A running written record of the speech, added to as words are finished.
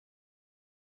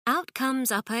Out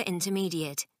Comes Upper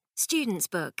Intermediate, Student's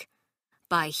Book,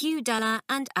 by Hugh Della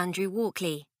and Andrew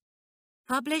Walkley.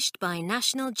 Published by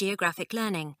National Geographic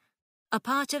Learning, a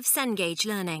part of Cengage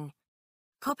Learning.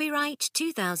 Copyright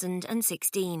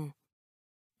 2016.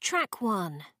 Track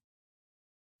 1.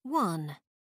 1.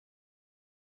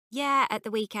 Yeah, at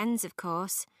the weekends, of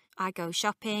course. I go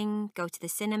shopping, go to the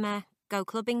cinema, go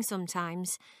clubbing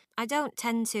sometimes. I don't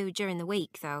tend to during the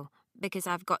week, though, because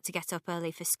I've got to get up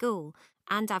early for school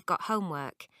and I've got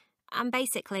homework. And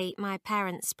basically, my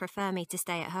parents prefer me to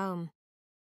stay at home.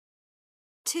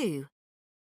 2.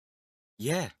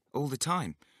 Yeah, all the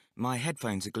time. My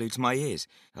headphones are glued to my ears.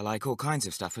 I like all kinds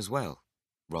of stuff as well.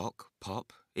 Rock,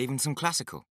 pop, even some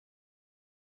classical.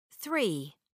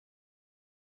 3.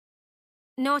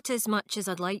 Not as much as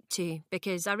I'd like to,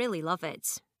 because I really love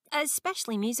it.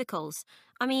 Especially musicals.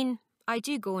 I mean, I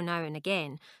do go now and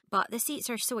again, but the seats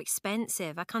are so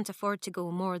expensive I can't afford to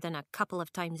go more than a couple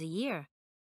of times a year.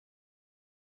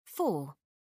 4.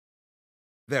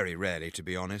 Very rarely, to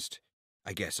be honest.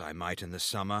 I guess I might in the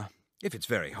summer, if it's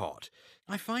very hot.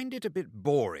 I find it a bit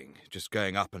boring, just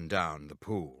going up and down the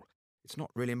pool. It's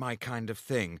not really my kind of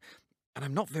thing, and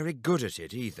I'm not very good at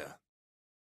it either.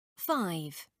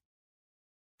 5.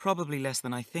 Probably less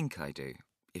than I think I do,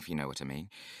 if you know what I mean.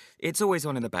 It's always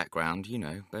on in the background, you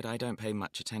know, but I don't pay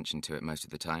much attention to it most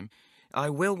of the time. I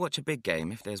will watch a big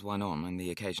game if there's one on and the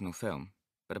occasional film,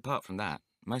 but apart from that,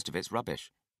 most of it's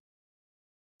rubbish.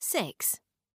 6.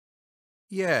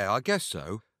 Yeah, I guess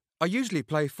so. I usually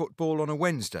play football on a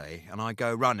Wednesday, and I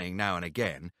go running now and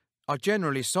again. I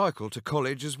generally cycle to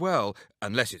college as well,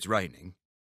 unless it's raining.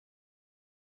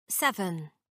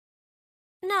 7.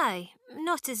 No,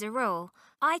 not as a rule.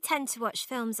 I tend to watch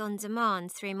films on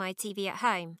demand through my TV at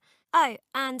home. Oh,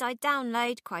 and I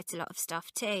download quite a lot of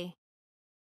stuff too.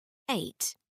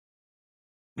 8.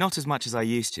 Not as much as I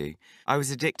used to. I was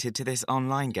addicted to this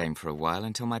online game for a while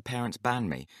until my parents banned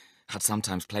me. I'd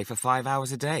sometimes play for 5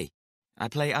 hours a day. I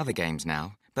play other games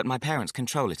now, but my parents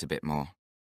control it a bit more.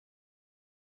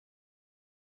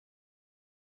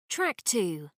 Track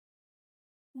 2.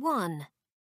 1.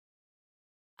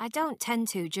 I don't tend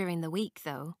to during the week,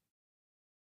 though.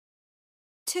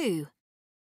 2.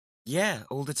 Yeah,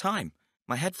 all the time.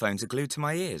 My headphones are glued to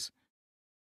my ears.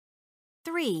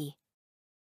 3.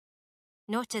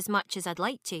 Not as much as I'd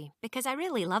like to, because I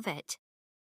really love it.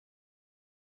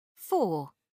 4.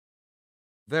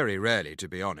 Very rarely, to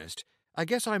be honest. I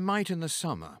guess I might in the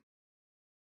summer.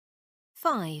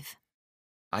 5.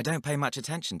 I don't pay much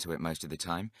attention to it most of the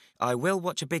time. I will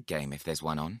watch a big game if there's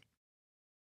one on.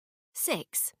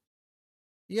 6.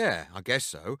 Yeah, I guess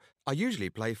so. I usually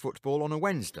play football on a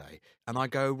Wednesday, and I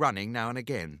go running now and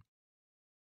again.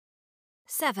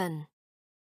 7.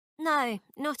 No,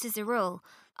 not as a rule.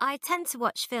 I tend to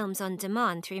watch films on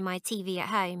demand through my TV at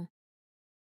home.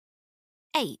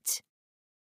 8.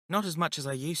 Not as much as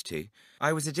I used to.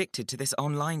 I was addicted to this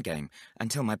online game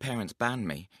until my parents banned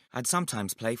me. I'd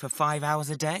sometimes play for 5 hours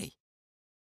a day.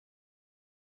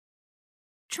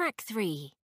 Track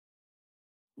 3.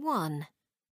 1.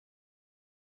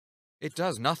 It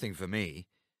does nothing for me.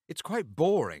 It's quite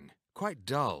boring, quite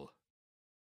dull.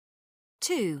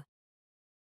 2.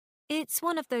 It's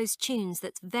one of those tunes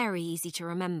that's very easy to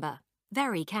remember,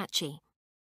 very catchy.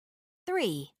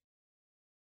 3.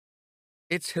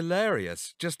 It's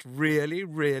hilarious, just really,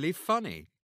 really funny.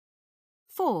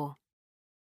 4.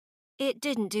 It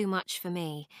didn't do much for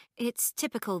me. It's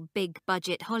typical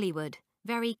big-budget Hollywood,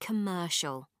 very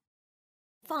commercial.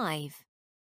 5.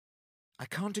 I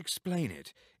can't explain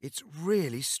it. It's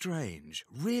really strange,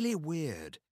 really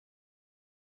weird.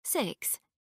 6.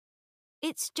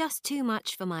 It's just too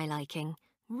much for my liking,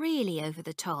 really over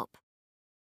the top.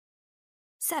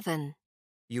 7.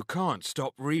 You can't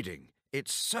stop reading.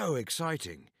 It's so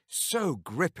exciting, so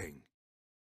gripping.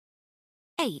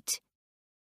 8.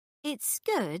 It's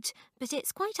good, but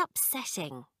it's quite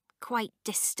upsetting, quite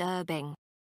disturbing.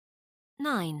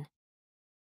 9.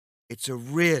 It's a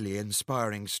really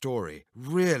inspiring story,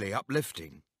 really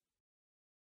uplifting.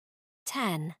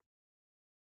 10.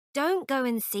 Don't go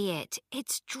and see it.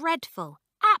 It's dreadful,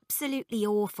 absolutely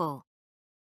awful.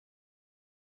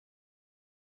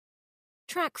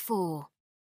 Track 4.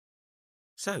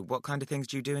 So, what kind of things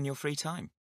do you do in your free time?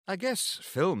 I guess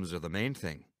films are the main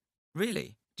thing.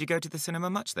 Really? Do you go to the cinema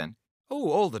much then?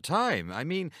 Oh, all the time. I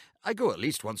mean, I go at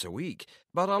least once a week,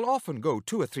 but I'll often go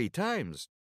 2 or 3 times.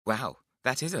 Wow,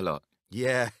 that is a lot.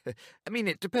 Yeah, I mean,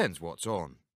 it depends what's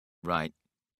on. Right.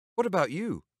 What about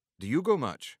you? Do you go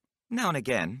much? Now and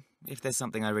again, if there's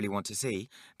something I really want to see,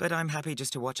 but I'm happy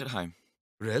just to watch at home.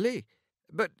 Really?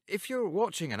 But if you're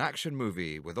watching an action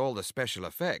movie with all the special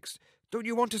effects, Don't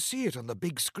you want to see it on the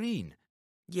big screen?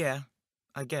 Yeah,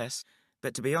 I guess.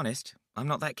 But to be honest, I'm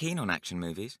not that keen on action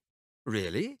movies.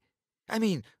 Really? I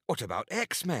mean, what about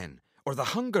X-Men? Or the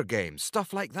Hunger Games,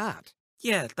 stuff like that?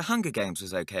 Yeah, The Hunger Games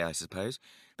was okay, I suppose,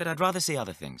 but I'd rather see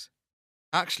other things.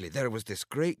 Actually, there was this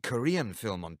great Korean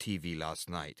film on TV last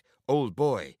night, Old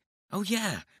Boy. Oh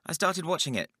yeah, I started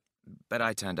watching it, but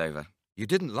I turned over. You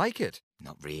didn't like it?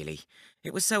 Not really.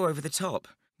 It was so over the top.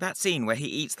 That scene where he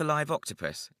eats the live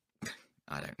octopus.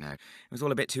 I don't know. It was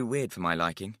all a bit too weird for my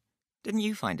liking. Didn't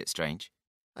you find it strange?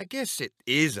 I guess it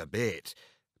is a bit,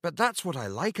 but that's what I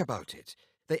like about it.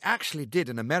 They actually did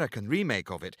an American remake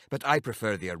of it, but I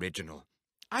prefer the original.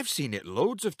 I've seen it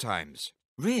loads of times.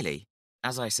 Really?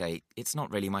 As I say, it's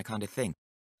not really my kind of thing.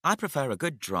 I prefer a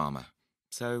good drama.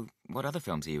 So, what other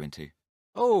films are you into?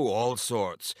 Oh, all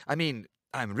sorts. I mean,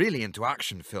 I'm really into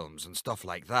action films and stuff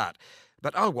like that.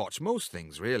 But I'll watch most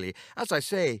things, really. As I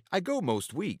say, I go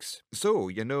most weeks. So,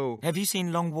 you know... Have you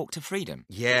seen Long Walk to Freedom?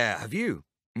 Yeah, have you?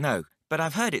 No, but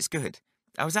I've heard it's good.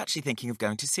 I was actually thinking of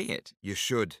going to see it. You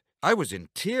should. I was in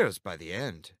tears by the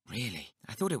end. Really?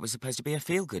 I thought it was supposed to be a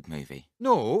feel-good movie.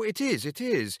 No, it is.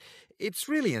 It's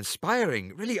really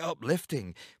inspiring, really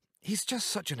uplifting. He's just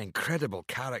such an incredible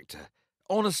character.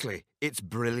 Honestly, it's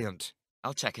brilliant.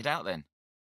 I'll check it out then.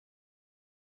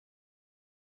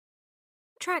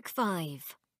 Track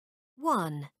 5.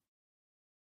 1.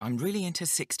 I'm really into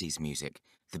 60s music.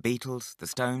 The Beatles, the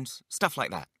Stones, stuff like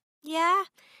that. Yeah,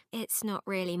 it's not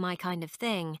really my kind of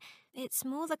thing. It's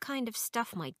more the kind of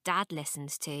stuff my dad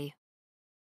listens to.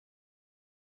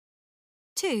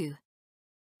 2.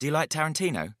 Do you like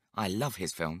Tarantino? I love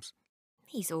his films.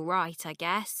 He's all right, I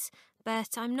guess, but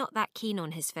I'm not that keen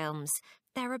on his films.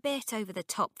 They're a bit over the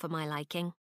top for my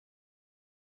liking.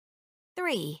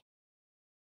 3.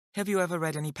 Have you ever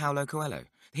read any Paulo Coelho?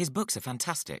 His books are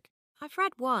fantastic. I've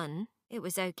read one. It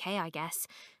was okay, I guess,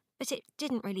 but it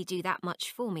didn't really do that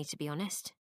much for me, to be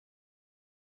honest.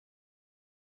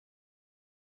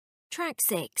 Track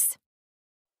 6.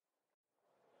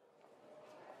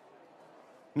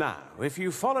 Now, if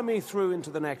you follow me through into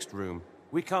the next room,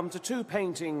 we come to two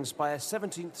paintings by a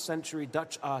 17th century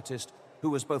Dutch artist who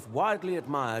was both widely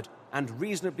admired and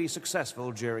reasonably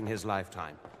successful during his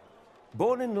lifetime.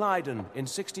 Born in Leiden in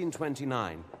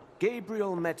 1629,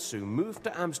 Gabriel Metsu moved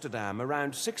to Amsterdam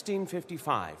around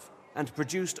 1655 and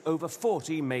produced over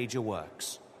 40 major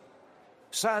works.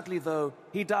 Sadly, though,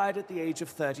 he died at the age of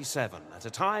 37, at a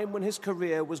time when his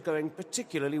career was going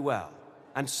particularly well,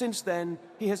 and since then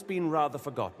he has been rather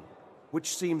forgotten,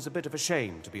 which seems a bit of a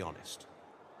shame, to be honest.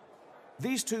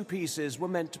 These two pieces were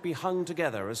meant to be hung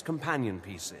together as companion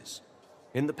pieces.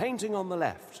 In the painting on the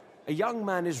left, a young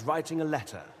man is writing a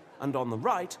letter, and on the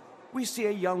right, we see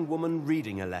a young woman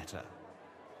reading a letter.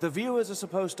 The viewers are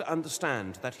supposed to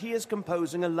understand that he is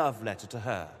composing a love letter to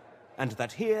her, and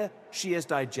that here she is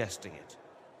digesting it.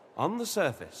 On the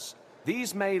surface,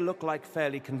 these may look like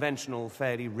fairly conventional,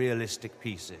 fairly realistic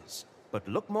pieces, but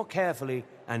look more carefully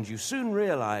and you soon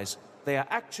realize they are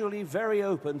actually very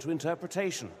open to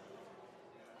interpretation.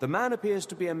 The man appears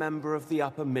to be a member of the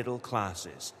upper middle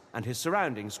classes, and his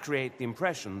surroundings create the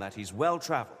impression that he's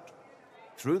well-traveled.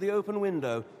 Through the open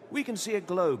window, we can see a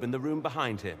globe in the room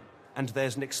behind him, and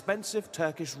there's an expensive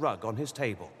Turkish rug on his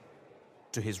table.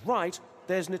 To his right,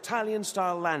 there's an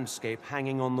Italian-style landscape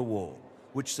hanging on the wall,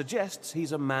 which suggests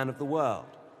he's a man of the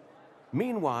world.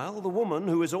 Meanwhile, the woman,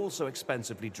 who is also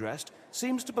expensively dressed,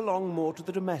 seems to belong more to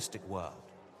the domestic world.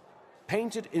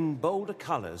 Painted in bolder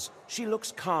colors, she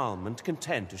looks calm and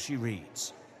content as she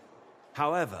reads.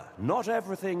 However, not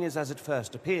everything is as it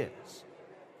first appears.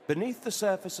 Beneath the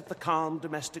surface of the calm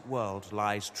domestic world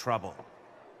lies trouble.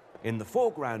 In the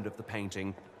foreground of the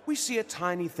painting, we see a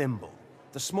tiny thimble,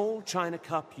 the small china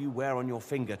cup you wear on your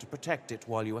finger to protect it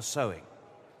while you are sewing.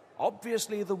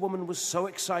 Obviously, the woman was so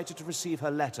excited to receive her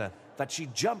letter that she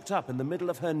jumped up in the middle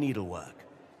of her needlework.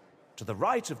 To the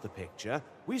right of the picture,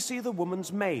 we see the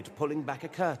woman's maid pulling back a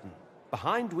curtain,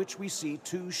 behind which we see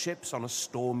two ships on a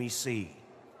stormy sea.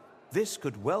 This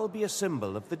could well be a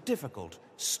symbol of the difficult,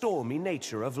 stormy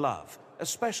nature of love,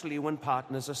 especially when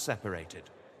partners are separated.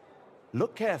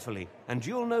 Look carefully, and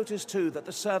you'll notice too that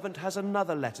the servant has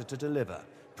another letter to deliver,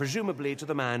 presumably to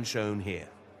the man shown here.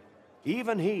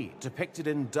 Even he, depicted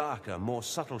in darker, more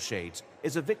subtle shades,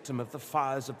 is a victim of the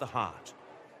fires of the heart.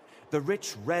 The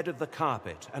rich red of the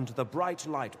carpet and the bright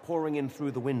light pouring in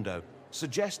through the window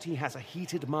suggest he has a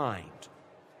heated mind.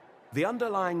 The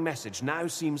underlying message now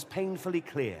seems painfully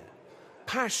clear.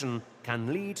 Passion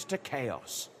can lead to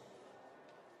chaos.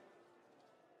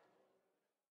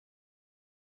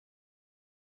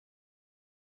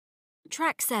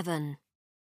 Track 7.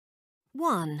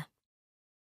 1.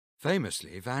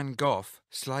 Famously, Van Gogh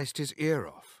sliced his ear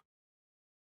off.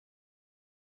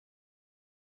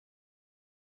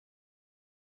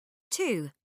 2.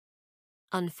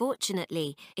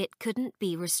 Unfortunately, it couldn't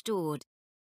be restored.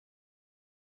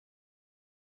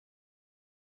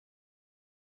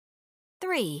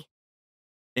 3.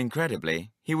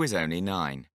 Incredibly, he was only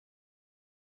 9.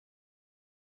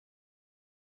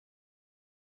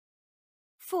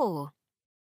 4.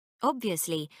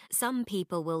 Obviously, some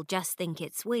people will just think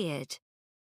it's weird.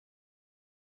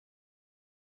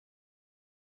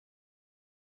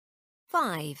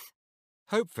 5.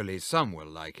 Hopefully some will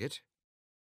like it.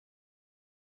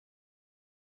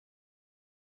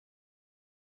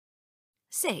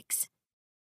 6.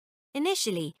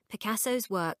 Initially,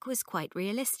 Picasso's work was quite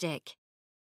realistic.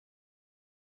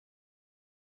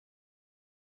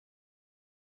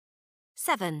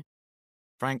 7.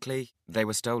 Frankly, they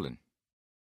were stolen.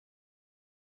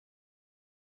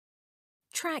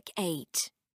 Track 8.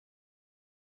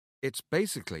 It's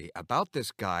basically about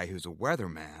this guy who's a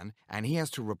weatherman, and he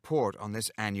has to report on this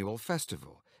annual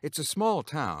festival. It's a small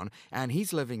town, and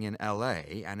he's living in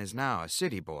LA and is now a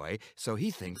city boy, so he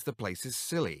thinks the place is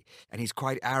silly, and he's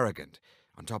quite arrogant.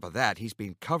 On top of that, he's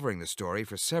been covering the story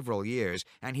for several years,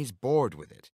 and he's bored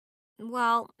with it.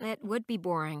 Well, it would be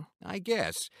boring. I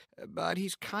guess, but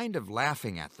he's kind of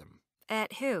laughing at them.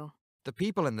 At who? The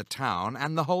people in the town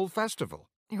and the whole festival.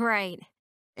 Right.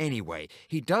 Anyway,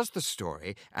 he does the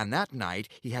story, and that night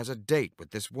he has a date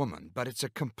with this woman, but it's a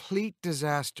complete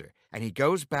disaster, and he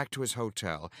goes back to his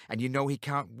hotel, and you know he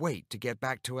can't wait to get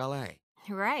back to L.A.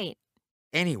 Right.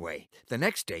 Anyway, the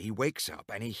next day he wakes up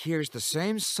and he hears the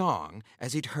same song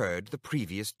as he'd heard the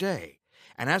previous day.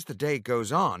 And as the day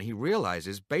goes on, he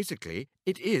realizes, basically,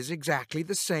 it is exactly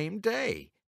the same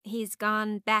day. He's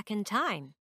gone back in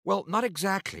time. Well, not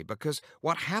exactly, because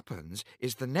what happens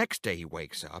is the next day he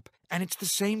wakes up, and it's the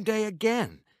same day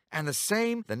again, and the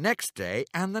same the next day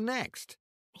and the next.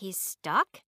 He's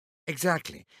stuck?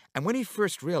 Exactly. And when he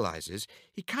first realizes,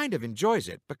 he kind of enjoys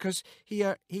it, because he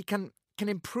can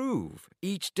improve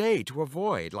each day to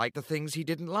avoid, like, the things he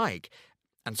didn't like.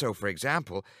 And so, for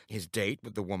example, his date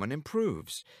with the woman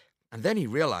improves. And then he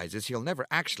realizes he'll never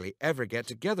actually ever get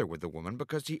together with the woman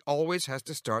because he always has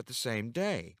to start the same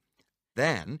day.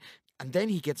 Then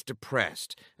he gets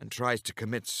depressed and tries to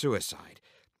commit suicide.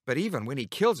 But even when he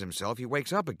kills himself, he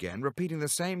wakes up again, repeating the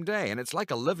same day, and it's like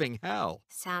a living hell.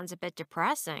 Sounds a bit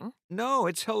depressing. No,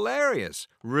 it's hilarious.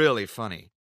 Really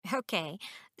funny. Okay,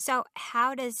 so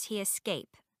how does he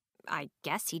escape? I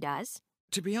guess he does.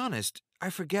 To be honest, I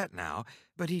forget now,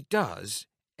 but he does.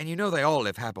 And you know they all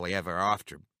live happily ever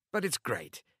after, but it's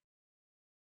great.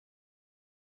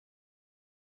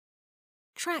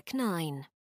 Track 9.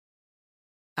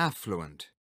 Affluent.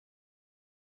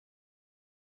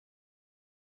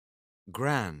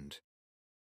 Grand.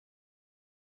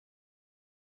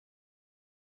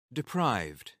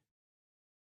 Deprived.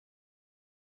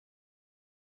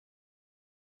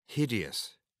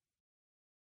 Hideous.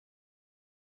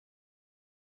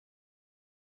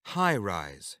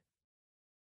 High-rise.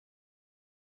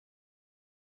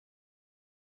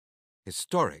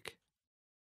 Historic.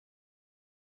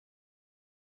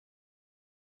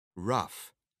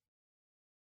 Rough.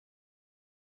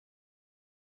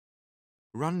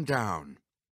 Run down.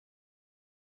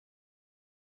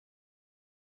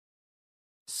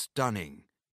 Stunning.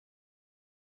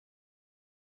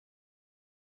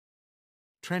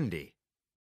 Trendy.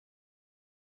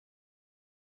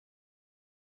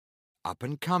 Up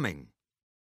and coming.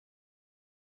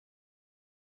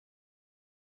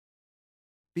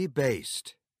 Be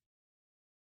based.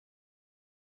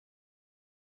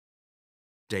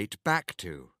 Date back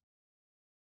to.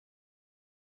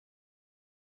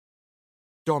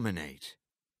 Dominate.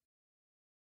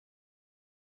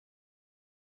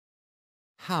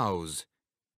 House.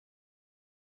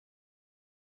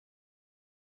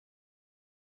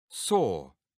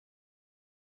 Saw.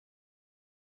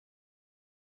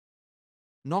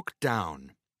 Knock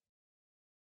down.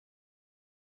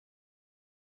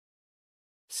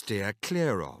 Steer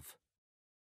clear of.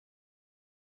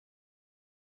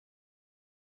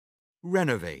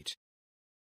 Renovate.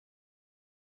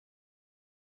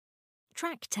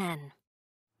 Track 10.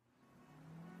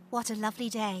 What a lovely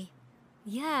day.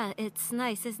 Yeah, it's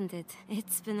nice, isn't it?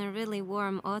 It's been a really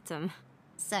warm autumn.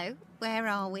 So, where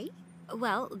are we?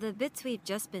 Well, the bit we've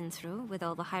just been through with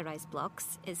all the high-rise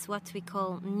blocks is what we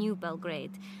call New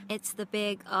Belgrade. It's the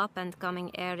big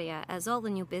up-and-coming area as all the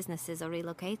new businesses are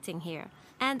relocating here.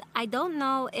 And I don't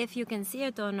know if you can see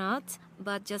it or not,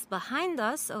 but just behind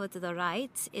us, over to the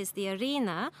right, is the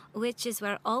arena, which is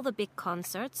where all the big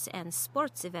concerts and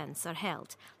sports events are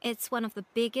held. It's one of the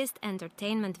biggest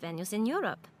entertainment venues in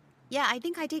Europe. Yeah, I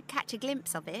think I did catch a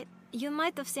glimpse of it. You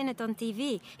might have seen it on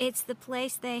TV. It's the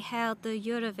place they held the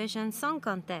Eurovision Song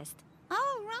Contest.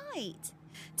 Oh, right.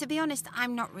 To be honest,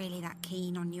 I'm not really that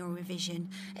keen on Eurovision.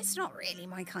 It's not really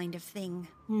my kind of thing.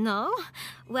 No?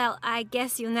 Well, I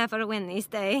guess you never win these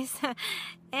days.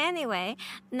 Anyway,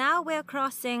 now we're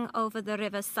crossing over the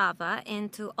river Sava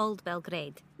into Old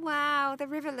Belgrade. Wow, the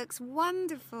river looks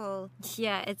wonderful.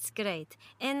 Yeah, it's great.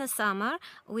 In the summer,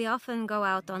 we often go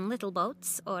out on little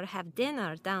boats or have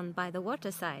dinner down by the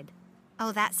waterside.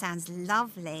 Oh, that sounds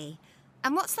lovely.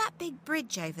 And what's that big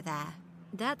bridge over there?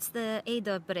 That's the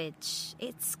Ada Bridge.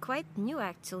 It's quite new,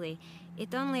 actually.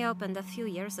 It only opened a few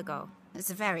years ago.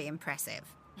 It's very impressive.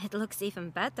 It looks even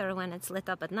better when it's lit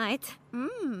up at night.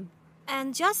 Mmm.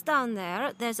 And just down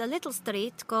there, there's a little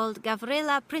street called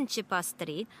Gavrila Principa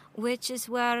Street, which is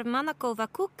where Manakova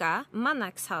Kuka,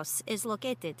 Manak's house, is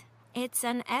located. It's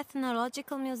an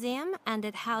ethnological museum, and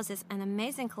it houses an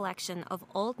amazing collection of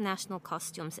old national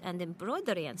costumes and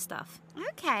embroidery and stuff.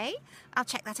 Okay, I'll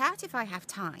check that out if I have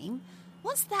time.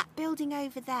 What's that building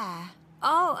over there?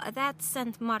 Oh, that's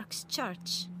St. Mark's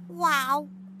Church. Wow,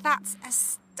 that's a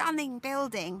stunning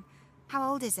building.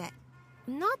 How old is it?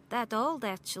 Not that old,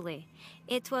 actually.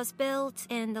 It was built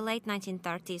in the late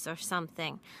 1930s or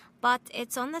something, but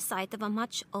it's on the site of a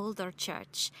much older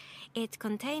church. It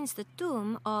contains the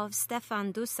tomb of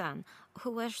Stefan Dusan,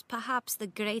 who was perhaps the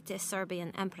greatest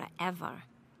Serbian emperor ever.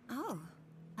 Oh,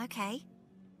 okay.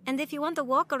 And if you want to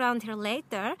walk around here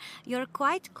later, you're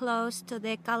quite close to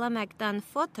the Kalemegdan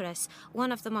Fortress,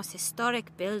 one of the most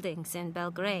historic buildings in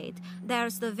Belgrade.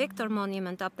 There's the Victor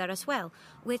Monument up there as well,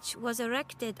 which was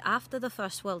erected after the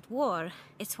First World War.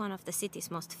 It's one of the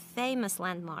city's most famous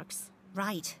landmarks.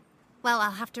 Right. Well,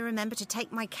 I'll have to remember to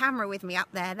take my camera with me up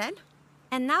there then.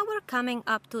 And now we're coming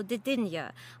up to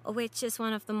Dedinje, which is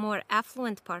one of the more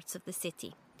affluent parts of the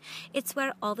city. It's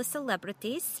where all the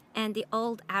celebrities and the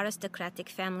old aristocratic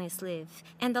families live,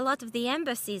 and a lot of the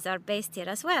embassies are based here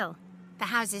as well. The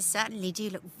houses certainly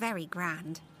do look very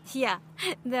grand. Yeah,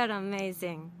 they're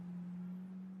amazing.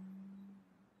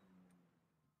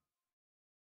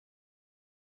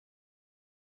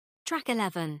 Track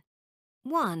 11.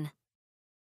 1.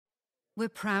 We're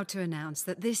proud to announce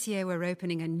that this year we're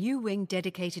opening a new wing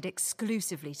dedicated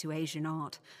exclusively to Asian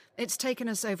art. It's taken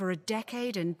us over a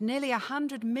decade and nearly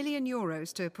 100 million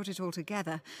euros to put it all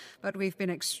together, but we've been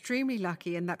extremely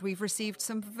lucky in that we've received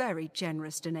some very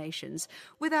generous donations,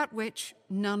 without which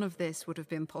none of this would have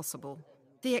been possible.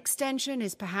 The extension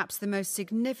is perhaps the most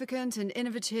significant and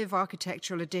innovative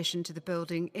architectural addition to the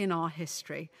building in our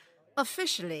history.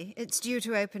 Officially, it's due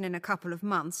to open in a couple of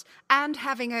months, and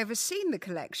having overseen the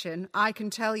collection, I can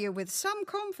tell you with some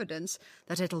confidence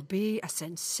that it'll be a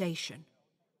sensation.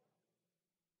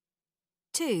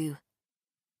 2.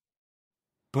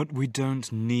 But we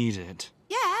don't need it.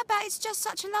 Yeah, but it's just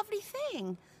such a lovely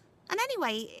thing. And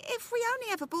anyway, if we only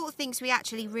ever bought things we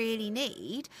actually really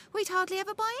need, we'd hardly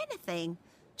ever buy anything.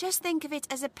 Just think of it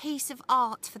as a piece of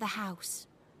art for the house.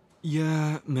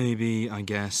 Yeah, maybe, I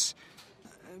guess.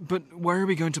 But where are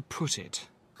we going to put it?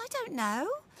 I don't know.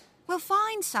 We'll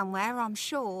find somewhere, I'm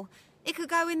sure. It could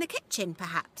go in the kitchen,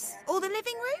 perhaps. Or the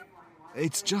living room.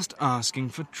 It's just asking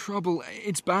for trouble.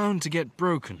 It's bound to get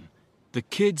broken. The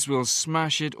kids will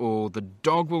smash it, or the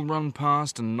dog will run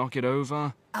past and knock it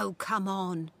over. Oh, come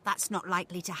on. That's not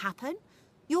likely to happen.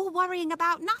 You're worrying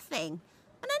about nothing.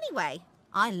 And anyway,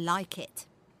 I like it.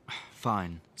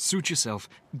 Fine. Suit yourself.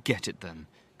 Get it then.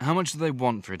 How much do they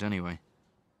want for it anyway?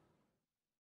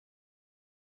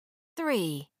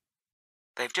 3.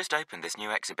 They've just opened this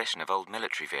new exhibition of old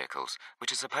military vehicles,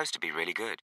 which is supposed to be really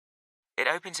good. It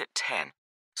opens at 10,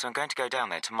 so I'm going to go down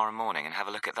there tomorrow morning and have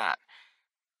a look at that.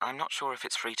 I'm not sure if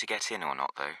it's free to get in or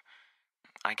not, though.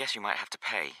 I guess you might have to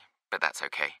pay, but that's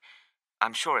okay.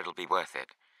 I'm sure it'll be worth it.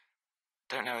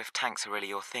 Don't know if tanks are really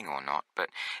your thing or not, but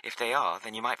if they are,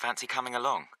 then you might fancy coming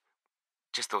along.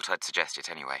 Just thought I'd suggest it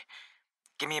anyway.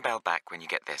 Give me a bell back when you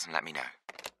get this and let me know.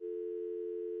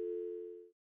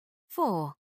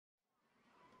 4.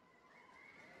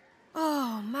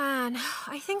 Oh, man,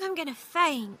 I think I'm gonna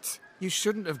faint. You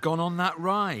shouldn't have gone on that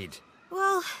ride.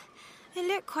 Well, it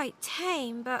looked quite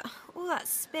tame, but all that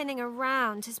spinning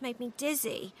around has made me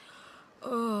dizzy.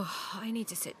 Oh, I need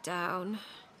to sit down.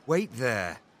 Wait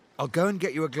there. I'll go and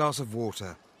get you a glass of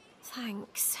water.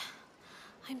 Thanks.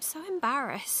 I'm so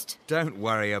embarrassed. Don't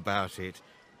worry about it.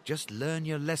 Just learn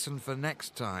your lesson for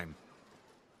next time.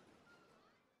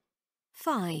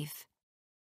 5.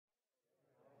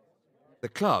 The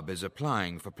club is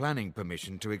applying for planning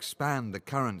permission to expand the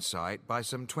current site by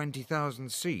some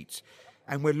 20,000 seats,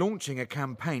 and we're launching a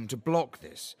campaign to block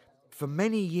this. For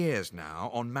many years now,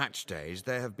 on match days,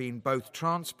 there have been both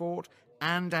transport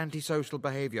and antisocial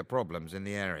behaviour problems in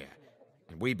the area,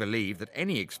 and we believe that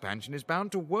any expansion is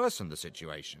bound to worsen the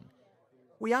situation.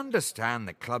 We understand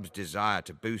the club's desire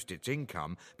to boost its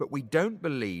income, but we don't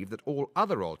believe that all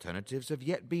other alternatives have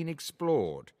yet been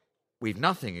explored. We've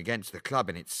nothing against the club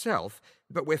in itself,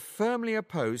 but we're firmly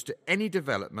opposed to any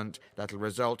development that'll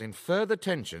result in further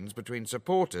tensions between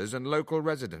supporters and local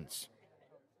residents.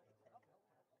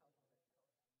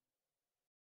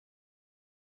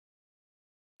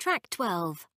 Track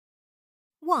 12.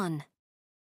 1.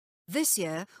 This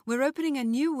year, we're opening a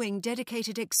new wing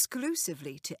dedicated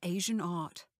exclusively to Asian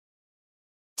art.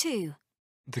 2.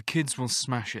 The kids will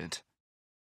smash it.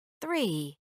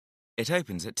 3. It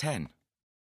opens at 10.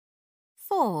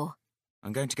 4.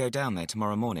 I'm going to go down there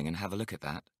tomorrow morning and have a look at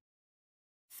that.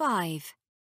 5.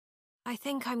 I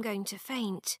think I'm going to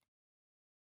faint.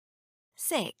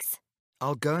 6.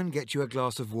 I'll go and get you a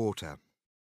glass of water.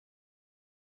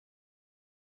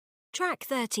 Track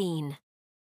 13.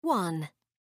 1.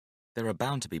 There are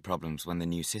bound to be problems when the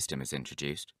new system is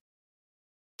introduced.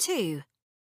 2.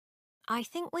 I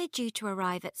think we're due to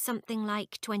arrive at something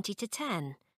like 20 to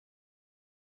 10.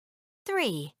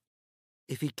 3.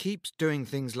 If he keeps doing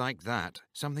things like that,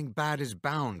 something bad is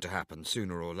bound to happen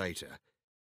sooner or later.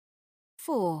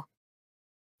 4.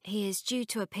 He is due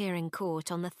to appear in court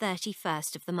on the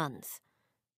 31st of the month.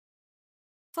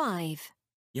 5.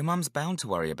 Your mum's bound to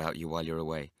worry about you while you're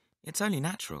away. It's only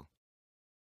natural.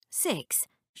 6.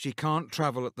 She can't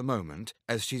travel at the moment,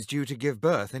 as she's due to give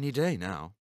birth any day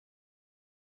now.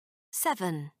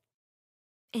 7.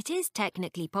 It is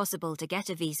technically possible to get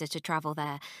a visa to travel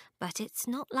there, but it's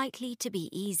not likely to be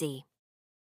easy.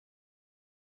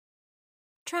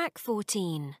 Track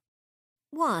 14.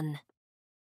 1.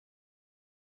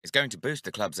 It's going to boost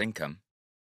the club's income.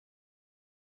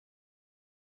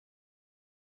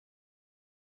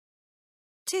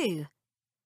 2.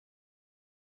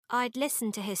 I'd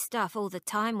listen to his stuff all the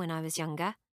time when I was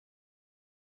younger.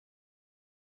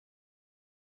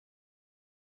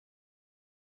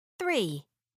 3.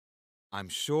 I'm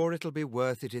sure it'll be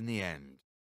worth it in the end.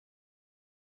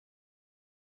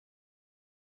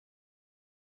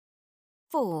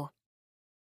 4.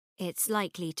 It's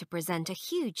likely to present a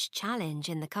huge challenge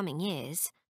in the coming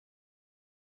years.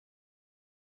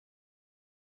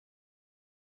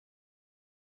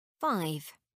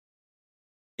 5.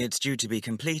 It's due to be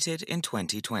completed in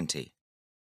 2020.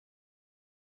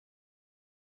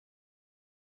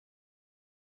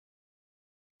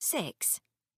 6.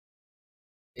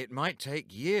 It might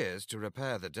take years to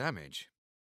repair the damage.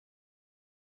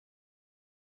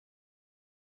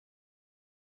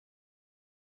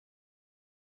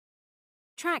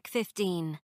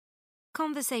 15.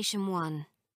 Conversation 1.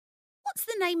 What's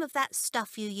the name of that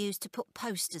stuff you use to put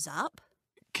posters up?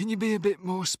 Can you be a bit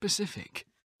more specific?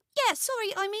 Yeah,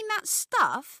 sorry, I mean that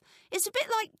stuff. It's a bit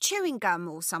like chewing gum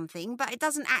or something, but it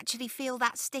doesn't actually feel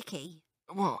that sticky.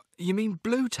 What, you mean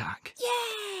blue tack?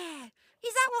 Yeah!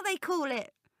 Is that what they call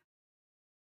it?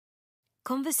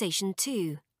 Conversation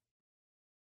 2.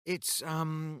 It's,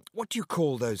 what do you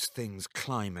call those things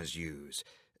climbers use?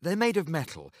 They're made of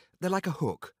metal. They're like a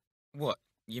hook. What?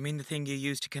 You mean the thing you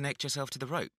use to connect yourself to the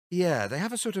rope? Yeah, they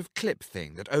have a sort of clip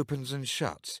thing that opens and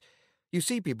shuts. You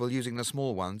see people using the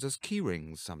small ones as key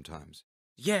rings sometimes.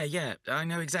 Yeah, I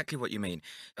know exactly what you mean.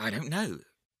 I don't know.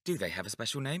 Do they have a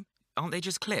special name? Aren't they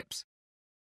just clips?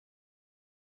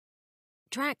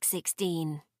 Track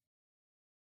 16.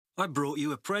 I brought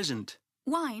you a present.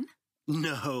 Wine?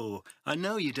 No, I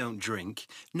know you don't drink.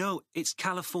 No, it's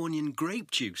Californian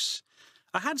grape juice.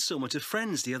 I had some at a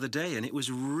friend's the other day and it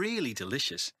was really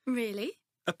delicious. Really?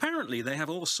 Apparently they have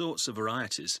all sorts of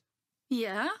varieties.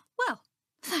 Yeah? Well,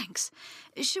 thanks.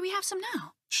 Shall we have some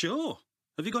now? Sure.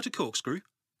 Have you got a corkscrew?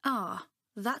 Ah,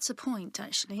 that's a point,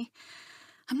 actually.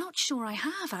 I'm not sure I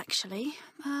have, actually.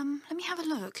 Let me have a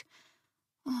look.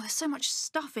 Oh, there's so much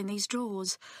stuff in these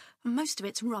drawers. Most of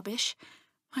it's rubbish.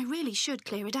 I really should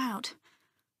clear it out.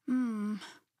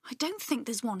 I don't think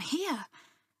there's one here.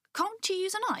 Can't you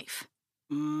use a knife?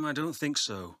 I don't think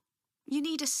so. You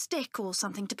need a stick or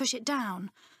something to push it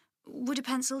down. Would a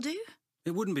pencil do?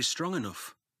 It wouldn't be strong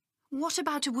enough. What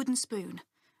about a wooden spoon?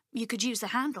 You could use the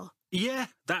handle. Yeah,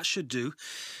 that should do.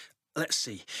 Let's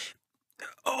see.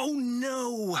 Oh,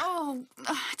 no! Oh,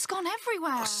 it's gone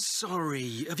everywhere. Oh,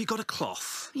 sorry. Have you got a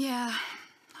cloth? Yeah,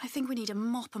 I think we need a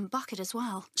mop and bucket as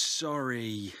well.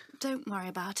 Sorry. Don't worry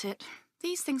about it.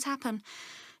 These things happen.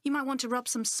 You might want to rub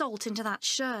some salt into that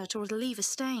shirt or it'll leave a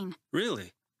stain.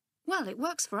 Really? Well, it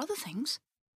works for other things.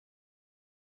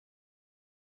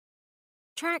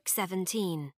 Track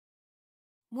 17.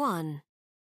 1.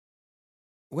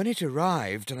 When it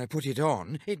arrived and I put it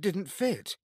on, it didn't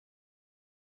fit.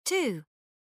 2.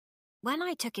 When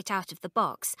I took it out of the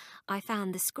box, I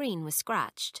found the screen was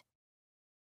scratched.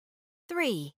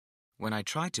 3. When I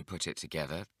tried to put it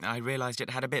together, I realised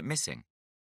it had a bit missing.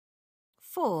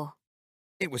 4.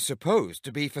 It was supposed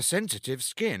to be for sensitive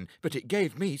skin, but it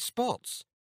gave me spots.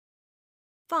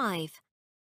 5.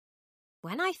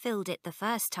 When I filled it the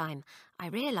first time, I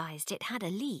realised it had a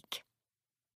leak.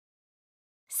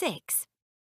 6.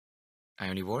 I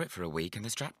only wore it for a week and the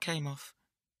strap came off.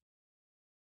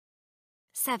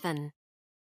 7.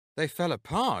 They fell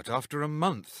apart after a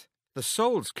month. The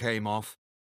soles came off.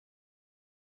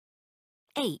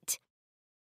 8.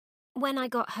 When I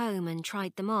got home and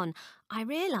tried them on, I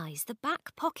realised the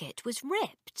back pocket was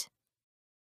ripped.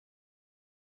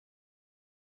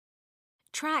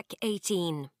 Track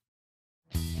 18.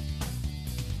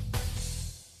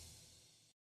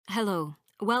 Hello,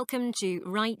 welcome to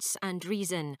Rights and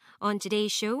Reason. On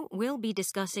today's show, we'll be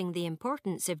discussing the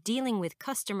importance of dealing with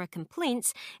customer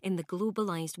complaints in the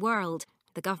globalised world,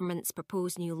 the government's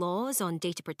proposed new laws on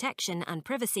data protection and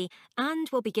privacy, and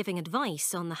we'll be giving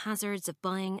advice on the hazards of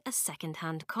buying a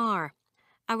second-hand car.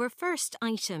 Our first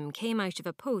item came out of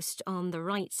a post on the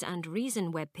Rights and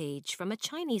Reason webpage from a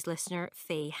Chinese listener,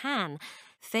 Fei Han.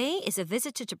 Fei is a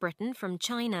visitor to Britain from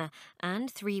China,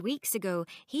 and 3 weeks ago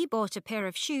he bought a pair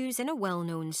of shoes in a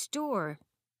well-known store.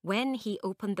 When he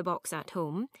opened the box at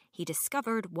home, he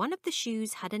discovered one of the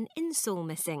shoes had an insole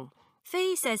missing.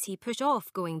 Fei says he put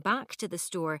off going back to the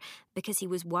store because he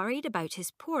was worried about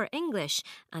his poor English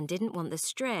and didn't want the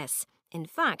stress. In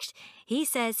fact, he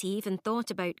says he even thought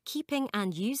about keeping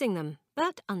and using them,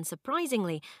 but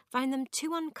unsurprisingly found them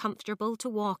too uncomfortable to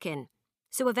walk in.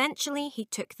 So eventually he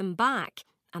took them back,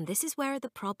 and this is where the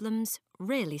problems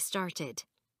really started.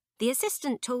 The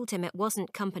assistant told him it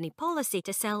wasn't company policy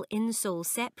to sell insoles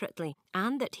separately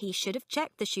and that he should have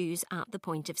checked the shoes at the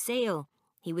point of sale.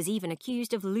 He was even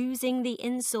accused of losing the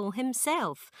insole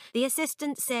himself. The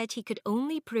assistant said he could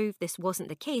only prove this wasn't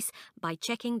the case by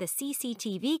checking the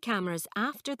CCTV cameras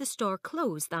after the store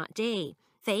closed that day.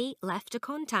 Fei left a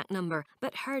contact number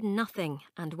but heard nothing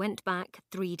and went back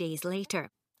 3 days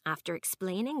later. After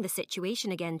explaining the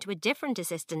situation again to a different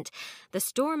assistant, the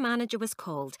store manager was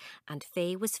called and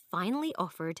Fei was finally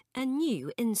offered a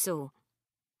new insole.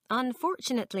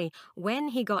 Unfortunately, when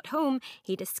he got home,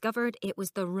 he discovered it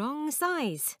was the wrong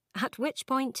size, at which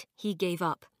point he gave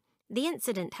up. The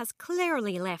incident has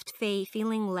clearly left Fei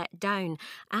feeling let down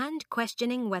and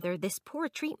questioning whether this poor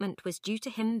treatment was due to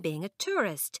him being a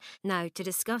tourist. Now, to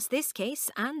discuss this case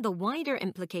and the wider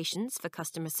implications for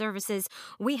customer services,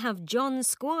 we have John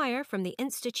Squire from the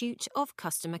Institute of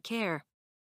Customer Care.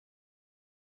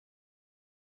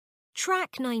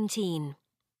 Track 19.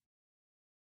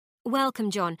 Welcome,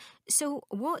 John. So,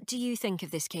 what do you think of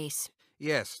this case?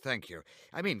 Yes, thank you.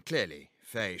 I mean, clearly,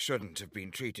 Fei shouldn't have been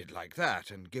treated like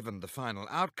that, and given the final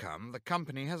outcome, the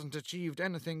company hasn't achieved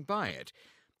anything by it.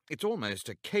 It's almost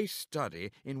a case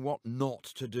study in what not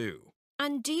to do.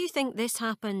 And do you think this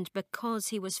happened because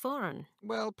he was foreign?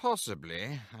 Well,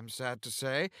 possibly, I'm sad to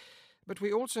say. But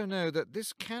we also know that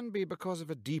this can be because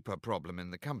of a deeper problem in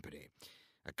the company.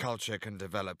 A culture can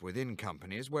develop within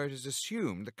companies where it is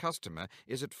assumed the customer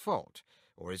is at fault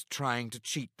or is trying to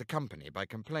cheat the company by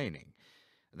complaining.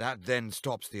 That then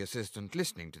stops the assistant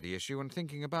listening to the issue and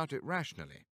thinking about it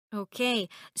rationally. OK,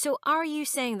 so are you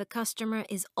saying the customer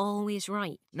is always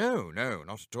right? No,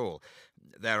 not at all.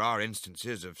 There are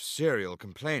instances of serial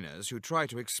complainers who try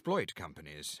to exploit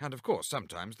companies, and of course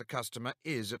sometimes the customer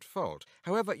is at fault.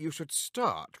 However, you should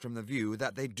start from the view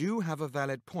that they do have a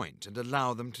valid point and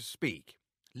allow them to speak.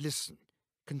 Listen.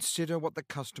 Consider what the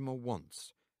customer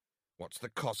wants. What's the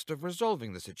cost of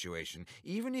resolving the situation,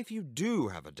 even if you do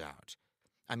have a doubt?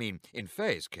 I mean, in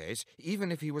Fei's case, even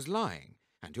if he was lying,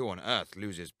 and who on earth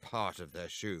loses part of their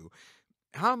shoe,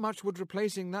 how much would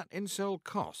replacing that insole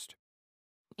cost?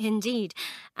 Indeed.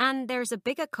 And there's a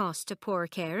bigger cost to poor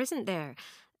care, isn't there?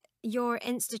 Your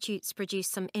institute's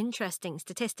produced some interesting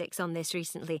statistics on this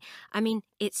recently. I mean,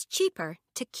 it's cheaper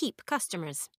to keep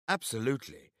customers.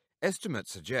 Absolutely.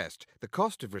 Estimates suggest the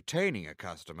cost of retaining a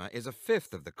customer is a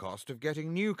fifth of the cost of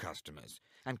getting new customers,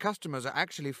 and customers are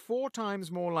actually 4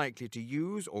 times more likely to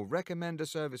use or recommend a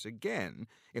service again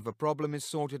if a problem is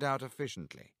sorted out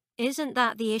efficiently. Isn't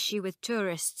that the issue with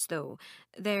tourists, though?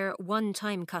 They're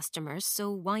one-time customers,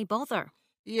 so why bother?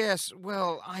 Yes,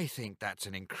 well, I think that's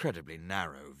an incredibly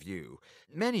narrow view.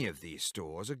 Many of these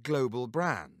stores are global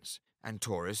brands, and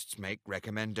tourists make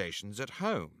recommendations at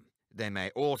home. They may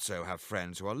also have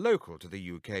friends who are local to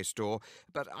the UK store,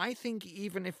 but I think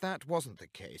even if that wasn't the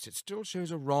case, it still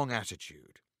shows a wrong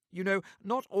attitude. You know,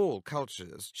 not all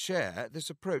cultures share this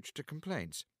approach to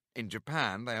complaints. In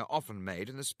Japan, they are often made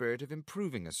in the spirit of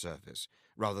improving a service,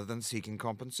 rather than seeking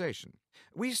compensation.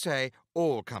 We say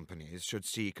all companies should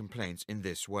see complaints in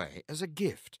this way as a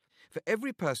gift. For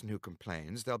every person who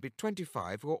complains, there'll be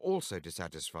 25 who are also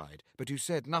dissatisfied, but who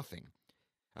said nothing.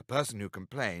 A person who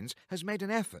complains has made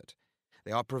an effort.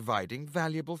 They are providing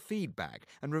valuable feedback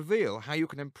and reveal how you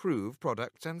can improve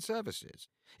products and services.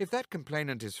 If that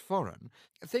complainant is foreign,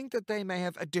 think that they may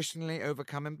have additionally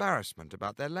overcome embarrassment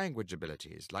about their language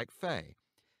abilities, like Faye.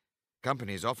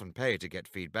 Companies often pay to get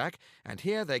feedback, and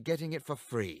here they're getting it for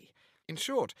free. In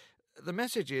short, the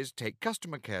message is take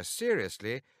customer care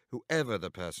seriously, whoever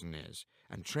the person is,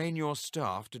 and train your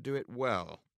staff to do it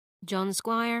well. John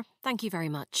Squire, thank you very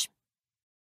much.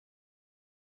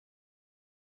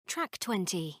 Track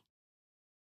 20.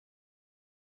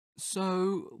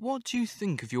 So, what do you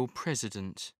think of your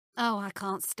president? Oh, I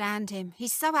can't stand him.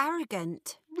 He's so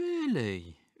arrogant.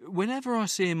 Really? Whenever I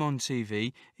see him on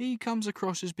TV, he comes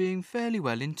across as being fairly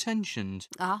well-intentioned.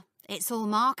 Ah, it's all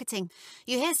marketing.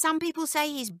 You hear some people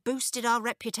say he's boosted our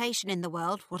reputation in the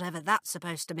world, whatever that's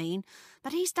supposed to mean.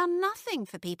 But he's done nothing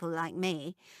for people like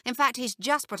me. In fact, he's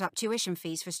just put up tuition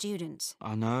fees for students.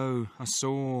 I know, I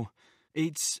saw.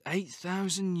 It's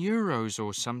 €8,000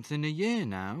 or something a year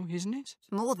now, isn't it?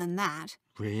 More than that.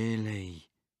 Really?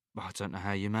 I don't know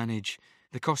how you manage.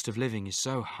 The cost of living is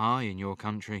so high in your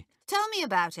country. Tell me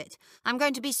about it. I'm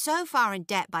going to be so far in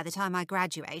debt by the time I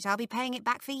graduate, I'll be paying it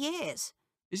back for years.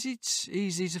 Is it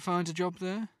easy to find a job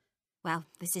there? Well,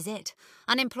 this is it.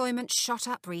 Unemployment shot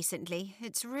up recently.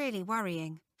 It's really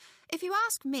worrying. If you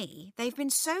ask me, they've been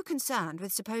so concerned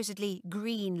with supposedly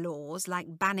green laws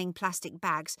like banning plastic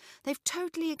bags, they've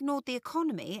totally ignored the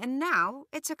economy, and now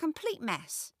it's a complete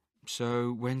mess.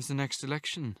 So, when's the next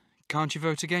election? Can't you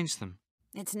vote against them?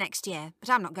 It's next year, but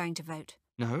I'm not going to vote.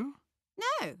 No?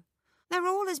 No. They're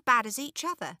all as bad as each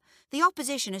other. The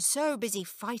opposition is so busy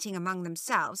fighting among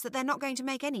themselves that they're not going to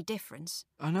make any difference.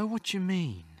 I know what you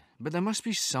mean, but there must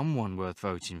be someone worth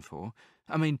voting for.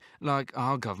 I mean, like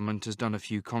our government has done a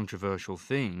few controversial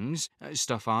things,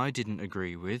 stuff I didn't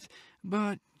agree with,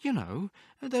 but, you know,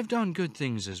 they've done good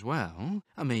things as well.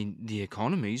 I mean, the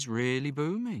economy's really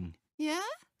booming. Yeah?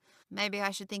 Maybe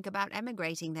I should think about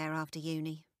emigrating there after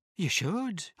uni. You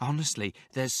should. Honestly,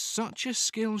 there's such a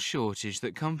skill shortage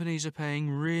that companies are paying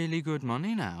really good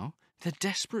money now. They're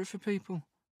desperate for people.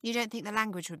 You don't think the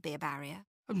language would be a barrier?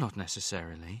 Not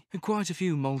necessarily. Quite a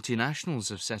few multinationals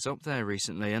have set up there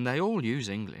recently, and they all use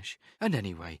English. And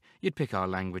anyway, you'd pick our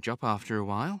language up after a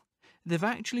while. They've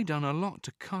actually done a lot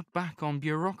to cut back on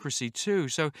bureaucracy too,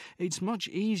 so it's much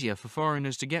easier for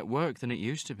foreigners to get work than it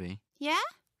used to be. Yeah?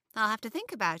 I'll have to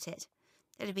think about it.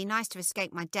 It'd be nice to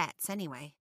escape my debts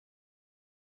anyway.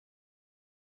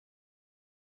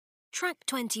 Track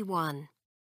 21.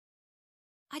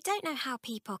 I don't know how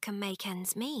people can make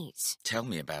ends meet. Tell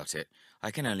me about it.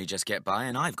 I can only just get by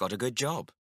and I've got a good job.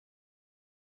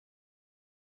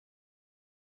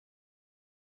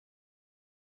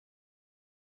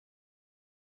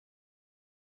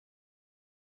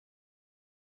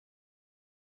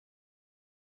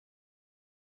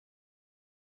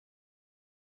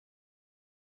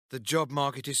 The job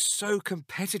market is so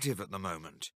competitive at the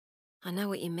moment. I know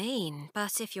what you mean,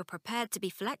 but if you're prepared to be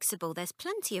flexible, there's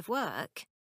plenty of work.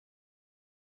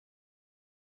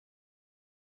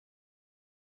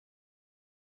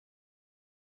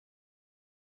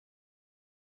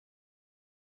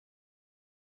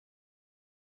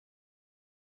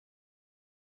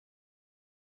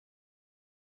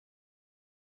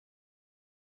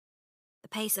 The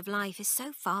pace of life is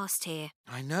so fast here.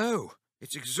 I know.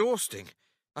 It's exhausting.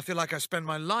 I feel like I spend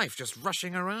my life just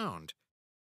rushing around.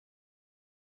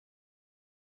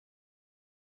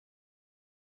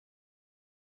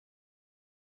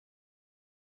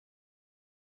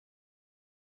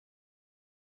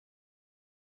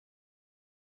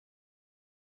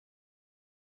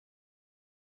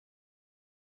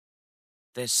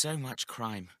 There's so much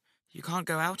crime. You can't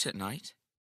go out at night.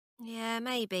 Yeah,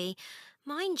 maybe.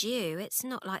 Mind you, it's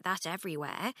not like that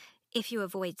everywhere. If you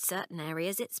avoid certain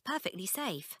areas, it's perfectly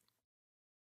safe.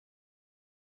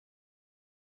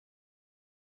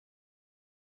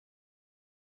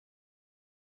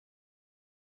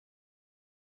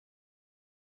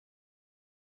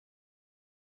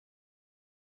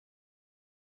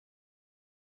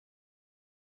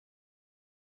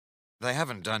 They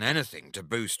haven't done anything to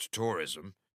boost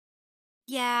tourism.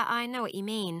 Yeah, I know what you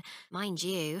mean. Mind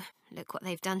you, look what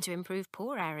they've done to improve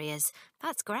poor areas.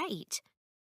 That's great.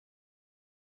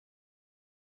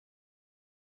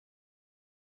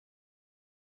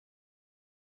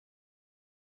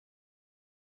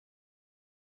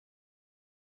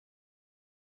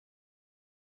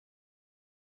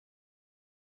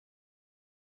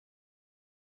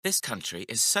 This country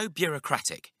is so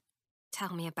bureaucratic.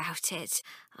 Tell me about it.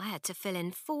 I had to fill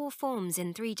in 4 forms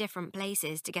in 3 different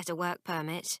places to get a work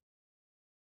permit.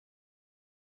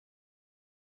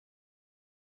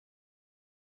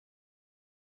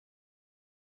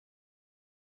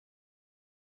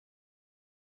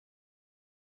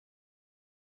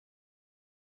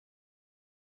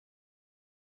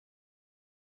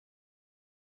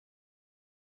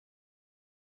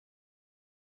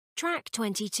 Track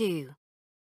 22.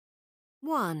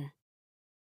 1.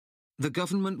 The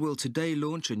government will today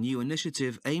launch a new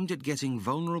initiative aimed at getting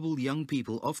vulnerable young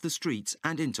people off the streets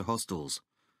and into hostels.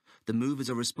 The move is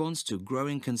a response to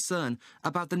growing concern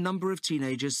about the number of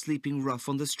teenagers sleeping rough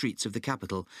on the streets of the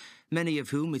capital, many of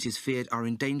whom it is feared are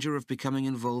in danger of becoming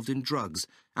involved in drugs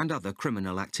and other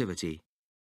criminal activity.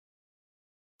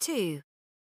 2.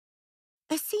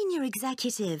 A senior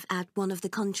executive at one of the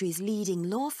country's leading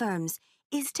law firms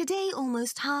is today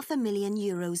almost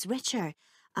 €500,000 richer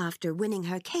after winning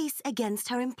her case against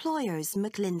her employers,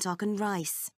 McClintock and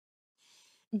Rice.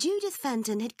 Judith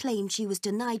Fenton had claimed she was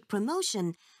denied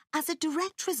promotion as a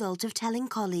direct result of telling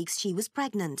colleagues she was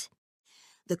pregnant.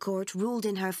 The court ruled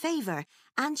in her favour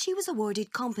and she was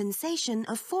awarded compensation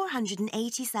of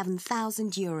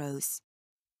 €487,000.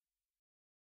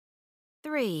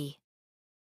 3.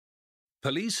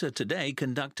 Police are today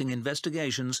conducting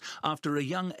investigations after a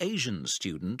young Asian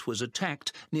student was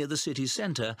attacked near the city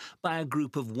centre by a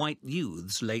group of white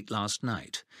youths late last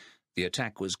night. The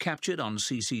attack was captured on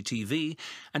CCTV,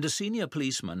 and a senior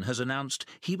policeman has announced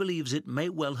he believes it may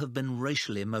well have been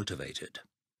racially motivated.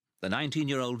 The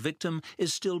 19-year-old victim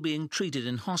is still being treated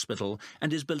in hospital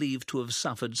and is believed to have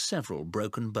suffered several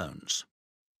broken bones.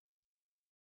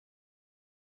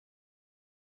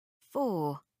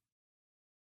 4.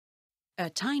 A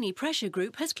tiny pressure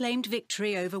group has claimed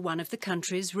victory over one of the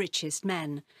country's richest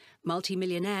men.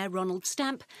 Multimillionaire Ronald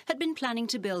Stamp had been planning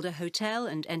to build a hotel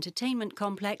and entertainment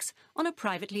complex on a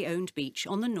privately owned beach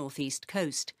on the northeast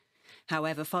coast.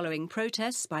 However, following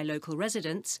protests by local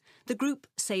residents, the group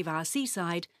Save Our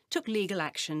Seaside took legal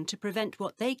action to prevent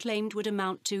what they claimed would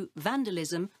amount to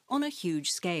vandalism on a huge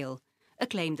scale, a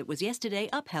claim that was yesterday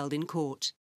upheld in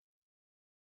court.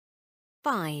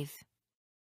 5.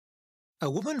 A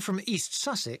woman from East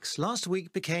Sussex last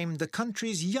week became the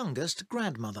country's youngest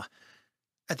grandmother.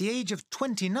 At the age of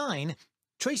 29,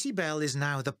 Tracy Bell is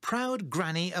now the proud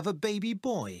granny of a baby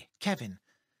boy, Kevin.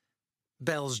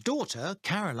 Bell's daughter,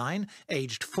 Caroline,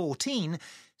 aged 14,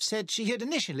 said she had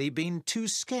initially been too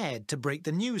scared to break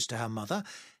the news to her mother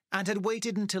and had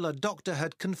waited until a doctor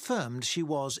had confirmed she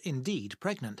was indeed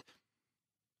pregnant.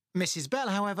 Mrs. Bell,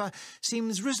 however,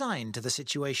 seems resigned to the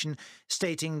situation,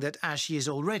 stating that as she is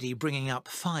already bringing up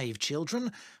 5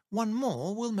 children, one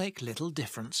more will make little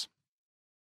difference.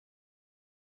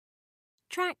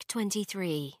 Track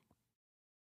 23.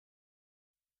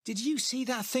 Did you see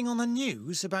that thing on the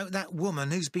news about that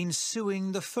woman who's been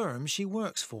suing the firm she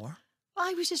works for?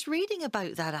 I was just reading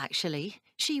about that, actually.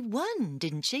 She won,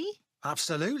 didn't she?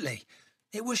 Absolutely.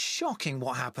 It was shocking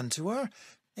what happened to her.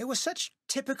 It was such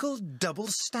typical double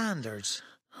standards.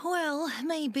 Well,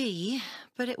 maybe,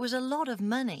 but it was a lot of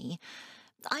money.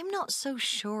 I'm not so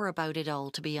sure about it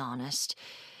all, to be honest.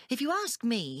 If you ask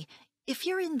me, if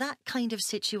you're in that kind of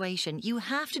situation, you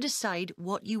have to decide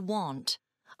what you want.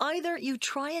 Either you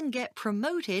try and get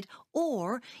promoted,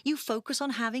 or you focus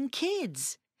on having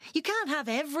kids. You can't have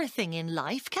everything in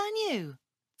life, can you?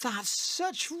 That's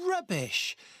such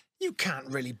rubbish. You can't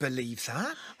really believe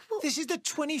that. This is the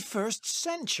 21st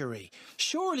century.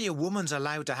 Surely a woman's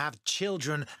allowed to have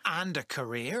children and a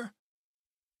career.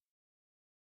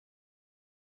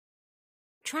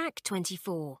 Track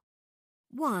 24.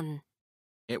 1.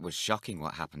 It was shocking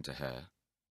what happened to her.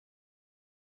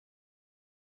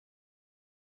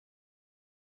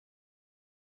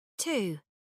 2.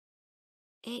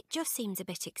 It just seems a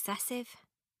bit excessive.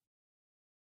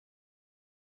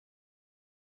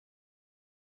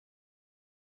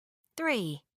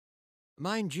 3.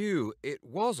 Mind you, it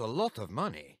was a lot of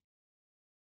money.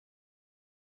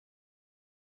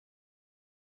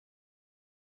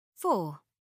 4.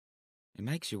 It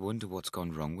makes you wonder what's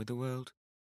gone wrong with the world.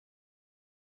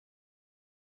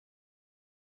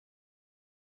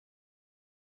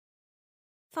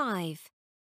 5.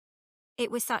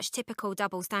 It was such typical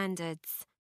double standards.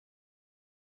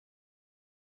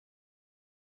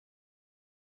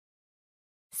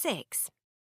 6.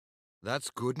 That's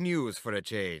good news for a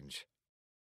change.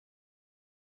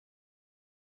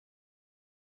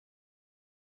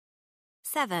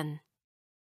 7.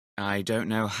 I don't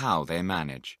know how they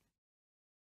manage.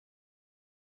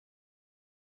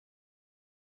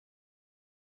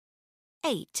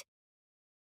 8.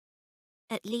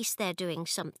 At least they're doing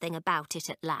something about it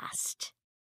at last.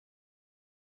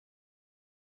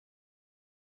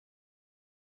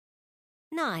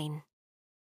 9.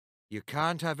 You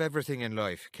can't have everything in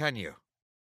life, can you?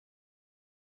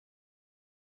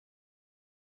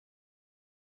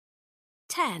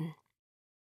 10.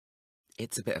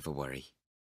 It's a bit of a worry.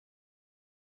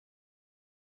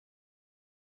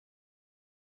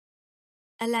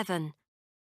 11.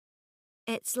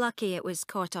 It's lucky it was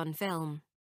caught on film.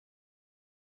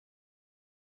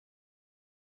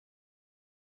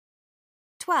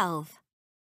 12.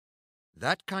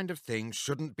 That kind of thing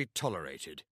shouldn't be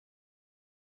tolerated.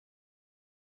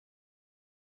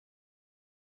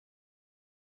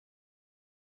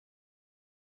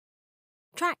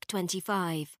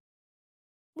 25.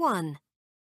 1.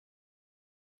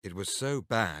 It was so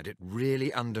bad it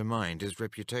really undermined his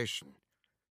reputation.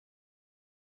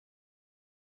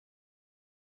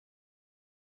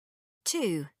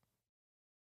 2.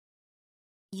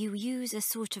 You use a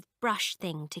sort of brush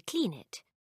thing to clean it.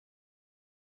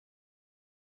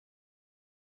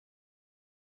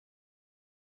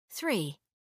 3.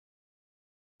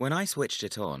 When I switched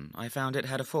it on, I found it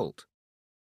had a fault.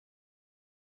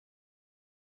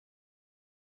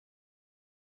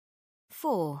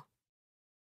 4.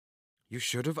 You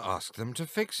should have asked them to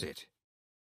fix it.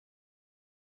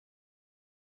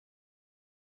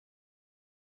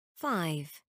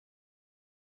 5.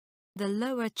 The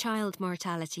lower child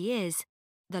mortality is,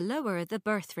 the lower the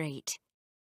birth rate.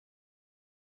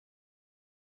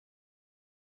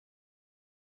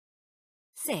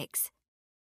 6.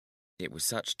 It was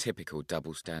such typical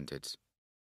double standards.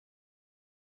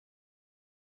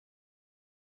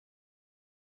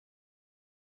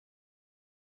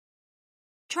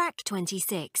 Track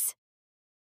 26.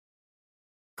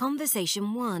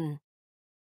 Conversation 1.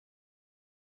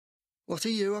 What are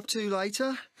you up to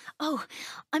later? Oh,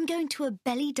 I'm going to a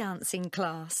belly dancing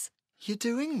class. You're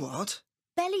doing what?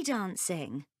 Belly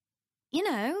dancing. You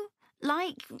know,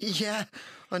 like... Yeah,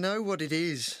 I know what it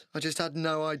is. I just had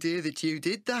no idea that you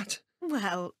did that.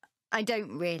 Well, I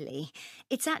don't really.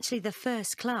 It's actually the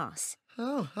first class.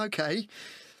 Oh, OK.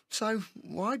 So,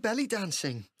 why belly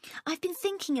dancing? I've been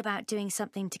thinking about doing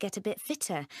something to get a bit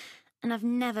fitter, and I've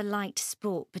never liked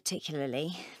sport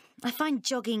particularly. I find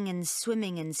jogging and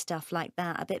swimming and stuff like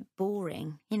that a bit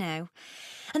boring, you know.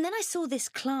 And then I saw this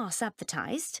class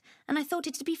advertised, and I thought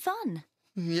it'd be fun.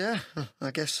 Yeah,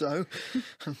 I guess so.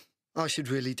 I should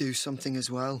really do something as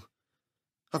well.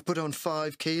 I've put on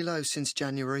 5 kilos since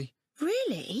January.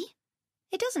 Really?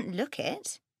 It doesn't look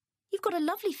it. You've got a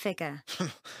lovely figure.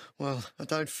 Well, I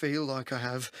don't feel like I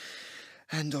have,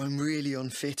 and I'm really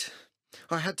unfit.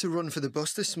 I had to run for the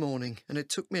bus this morning, and it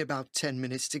took me about 10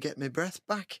 minutes to get my breath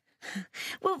back.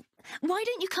 Well, why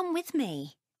don't you come with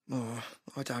me? Oh,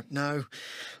 I don't know.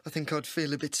 I think I'd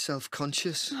feel a bit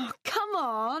self-conscious. Oh, come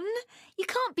on. You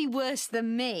can't be worse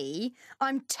than me.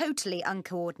 I'm totally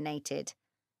uncoordinated.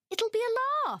 It'll be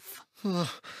a laugh.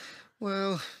 Oh,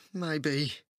 well,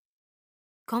 maybe.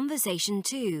 Conversation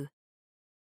 2.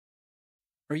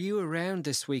 Are you around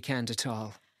this weekend at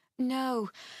all? No,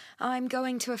 I'm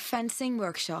going to a fencing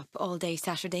workshop all day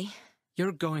Saturday.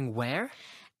 You're going where?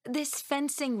 This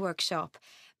fencing workshop.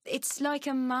 It's like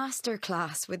a master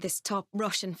class with this top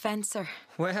Russian fencer.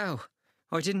 Wow,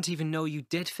 I didn't even know you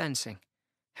did fencing.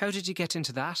 How did you get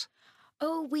into that?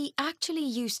 Oh, we actually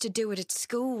used to do it at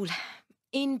school.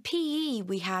 In PE,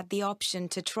 we had the option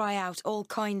to try out all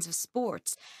kinds of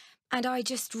sports, and I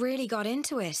just really got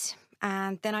into it.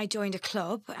 And then I joined a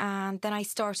club, and then I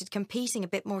started competing a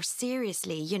bit more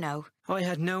seriously, you know. I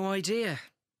had no idea.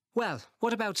 Well,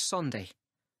 what about Sunday?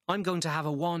 I'm going to have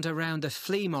a wander round the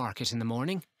flea market in the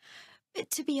morning.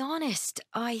 To be honest,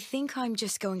 I think I'm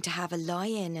just going to have a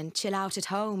lie-in and chill out at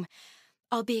home.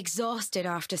 I'll be exhausted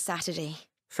after Saturday.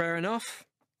 Fair enough.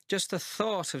 Just the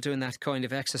thought of doing that kind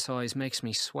of exercise makes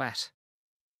me sweat.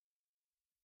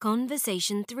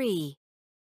 Conversation 3.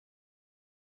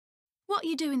 What are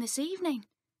you doing this evening?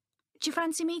 Do you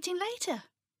fancy meeting later?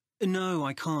 No,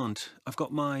 I can't. I've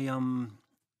got my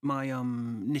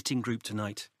knitting group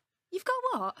tonight. You've got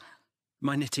what?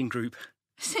 My knitting group.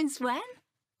 Since when?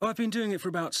 Oh, I've been doing it for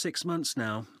about 6 months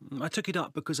now. I took it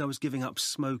up because I was giving up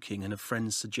smoking and a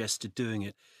friend suggested doing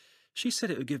it. She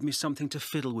said it would give me something to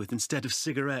fiddle with instead of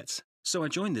cigarettes. So I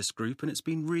joined this group and it's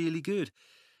been really good.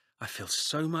 I feel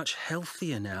so much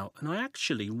healthier now and I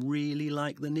actually really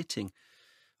like the knitting.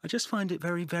 I just find it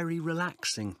very, very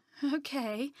relaxing.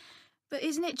 OK. But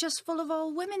isn't it just full of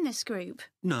old women, this group?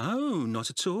 No,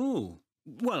 not at all.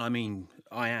 Well, I mean,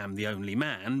 I am the only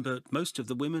man, but most of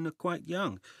the women are quite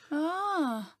young.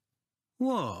 Ah.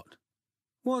 What?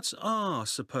 What's "are"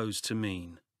 supposed to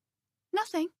mean?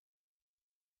 Nothing.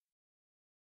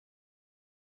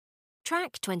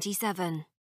 Track 27.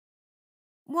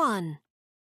 1,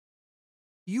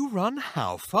 You run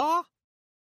how far?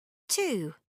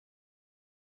 2,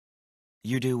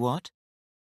 You do what?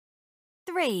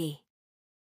 3.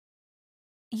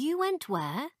 You went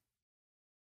where?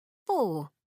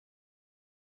 4,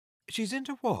 She's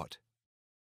into what?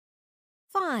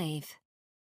 5.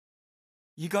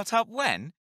 You got up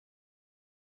when?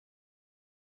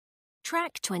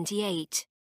 Track 28.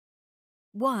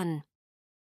 1.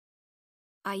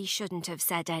 I shouldn't have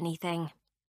said anything.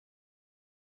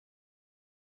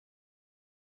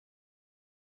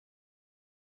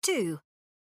 2,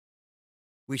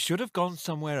 We should have gone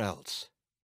somewhere else.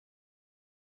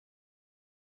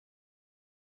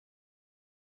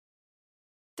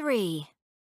 3.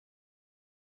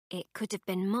 It could have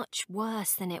been much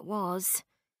worse than it was.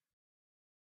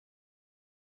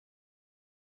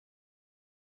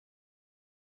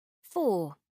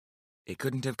 4. It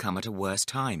couldn't have come at a worse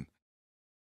time.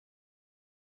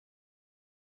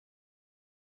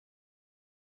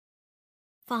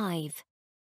 5.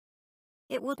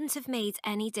 It wouldn't have made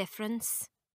any difference.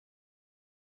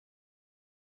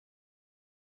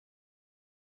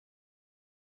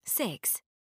 6.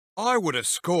 I would have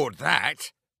scored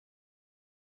that.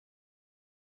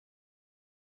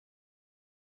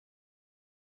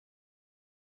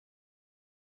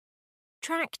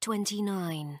 Track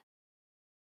 29.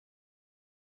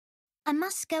 I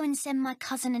must go and send my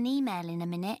cousin an email in a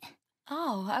minute.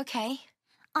 Oh, OK.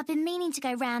 I've been meaning to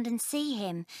go round and see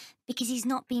him because he's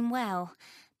not been well.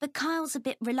 But Kyle's a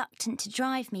bit reluctant to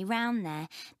drive me round there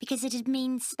because it'd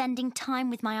mean spending time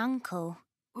with my uncle.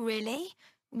 Really?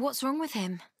 What's wrong with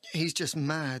him? He's just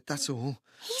mad, that's all.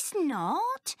 He's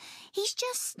not. He's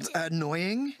just...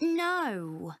 Annoying?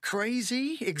 No.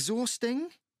 Crazy? Exhausting?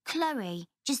 Chloe,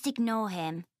 just ignore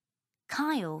him.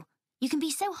 Kyle, you can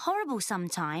be so horrible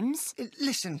sometimes.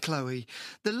 Listen, Chloe,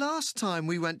 the last time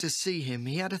we went to see him,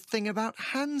 he had a thing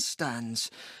about handstands.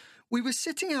 We were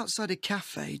sitting outside a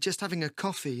cafe, just having a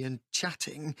coffee and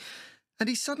chatting, and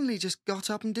he suddenly just got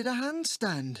up and did a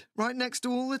handstand, right next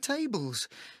to all the tables.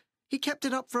 He kept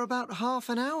it up for about half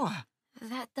an hour.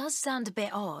 That does sound a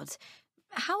bit odd.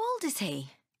 How old is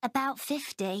he? About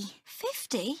 50.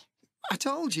 50? I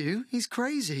told you, he's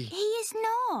crazy. He is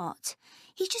not.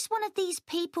 He's just one of these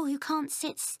people who can't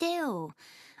sit still.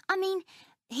 I mean,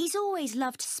 he's always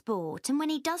loved sport, and when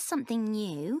he does something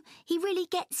new, he really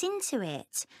gets into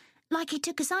it. Like he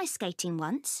took us ice skating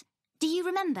once. Do you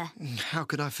remember? How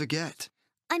could I forget?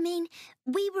 I mean,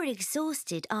 we were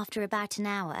exhausted after about an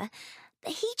hour,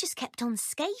 but he just kept on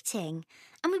skating,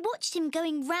 and we watched him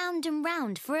going round and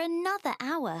round for another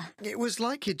hour. It was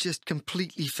like he'd just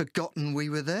completely forgotten we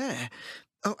were there.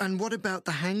 Oh, and what about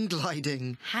the hang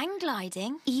gliding? Hang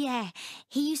gliding? Yeah,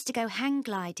 he used to go hang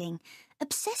gliding.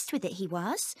 Obsessed with it, he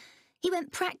was. He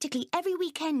went practically every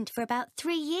weekend for about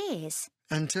 3 years.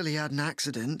 Until he had an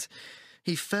accident.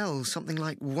 He fell something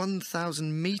like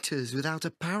 1,000 metres without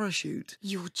a parachute.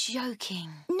 You're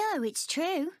joking. No, it's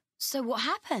true. So what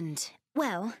happened?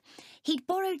 Well, he'd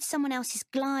borrowed someone else's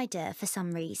glider for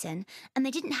some reason, and they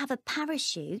didn't have a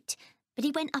parachute, but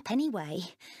he went up anyway.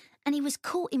 And he was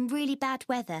caught in really bad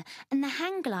weather, and the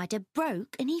hang glider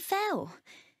broke and he fell.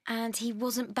 And he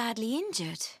wasn't badly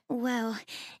injured? Well,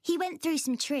 he went through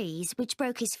some trees, which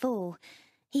broke his fall.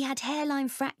 He had hairline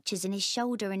fractures in his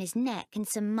shoulder and his neck and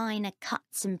some minor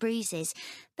cuts and bruises,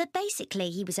 but basically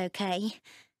he was okay.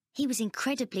 He was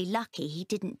incredibly lucky he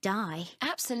didn't die.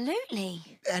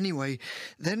 Absolutely. Anyway,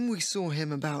 then we saw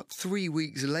him about 3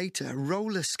 weeks later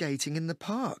roller skating in the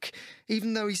park,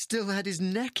 even though he still had his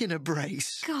neck in a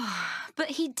brace. God,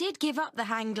 but he did give up the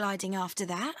hang gliding after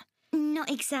that.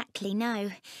 Not exactly,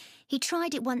 no. He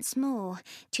tried it once more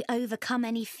to overcome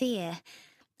any fear.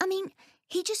 I mean,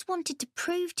 he just wanted to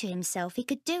prove to himself he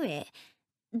could do it.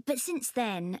 But since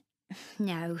then,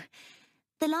 no.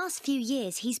 The last few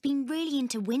years, he's been really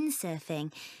into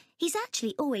windsurfing. He's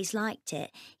actually always liked it.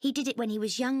 He did it when he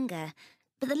was younger.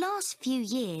 But the last few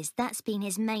years, that's been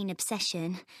his main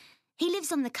obsession. He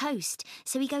lives on the coast,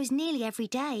 so he goes nearly every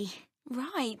day.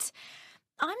 Right.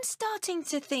 I'm starting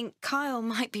to think Kyle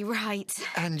might be right.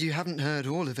 And you haven't heard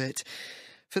all of it.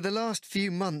 For the last few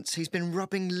months, he's been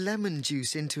rubbing lemon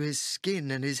juice into his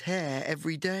skin and his hair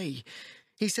every day.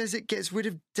 He says it gets rid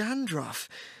of dandruff.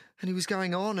 And he was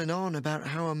going on and on about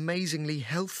how amazingly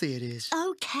healthy it is.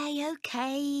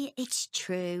 OK, it's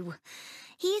true.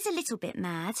 He is a little bit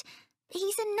mad.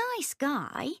 He's a nice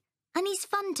guy, and he's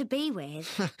fun to be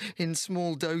with. In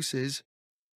small doses.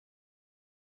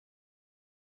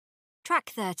 Track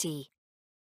 30.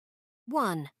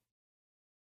 1.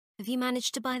 Have you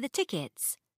managed to buy the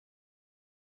tickets?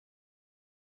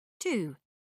 2.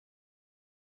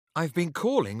 I've been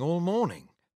calling all morning.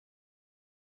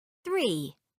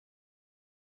 3.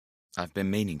 I've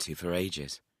been meaning to for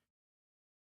ages.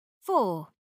 4.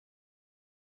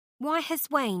 Why has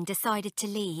Wayne decided to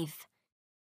leave?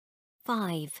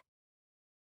 5.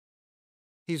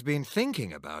 He's been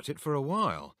thinking about it for a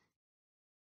while.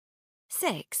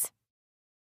 6.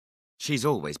 She's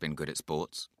always been good at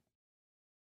sports.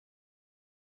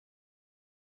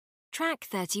 Track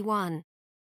 31.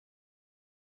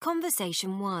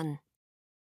 Conversation 1.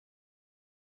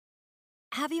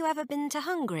 Have you ever been to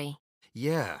Hungary?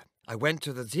 Yeah, I went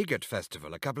to the Ziget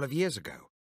festival a couple of years ago.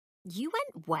 You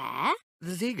went where?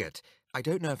 The Ziget. I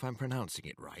don't know if I'm pronouncing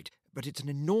it right, but it's an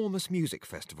enormous music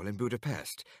festival in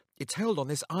Budapest. It's held on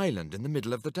this island in the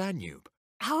middle of the Danube.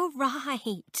 Oh,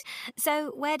 right.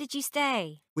 So, where did you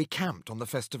stay? We camped on the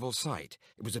festival site.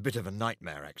 It was a bit of a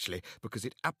nightmare, actually, because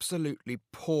it absolutely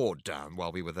poured down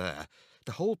while we were there.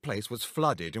 The whole place was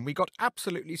flooded and we got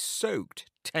absolutely soaked.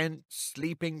 Tents,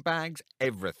 sleeping bags,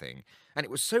 everything. And it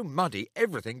was so muddy,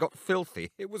 everything got filthy.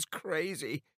 It was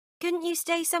crazy. Couldn't you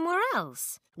stay somewhere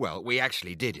else? Well, we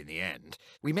actually did in the end.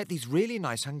 We met these really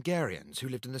nice Hungarians who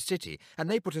lived in the city, and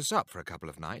they put us up for a couple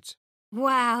of nights.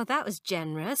 Wow, that was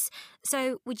generous.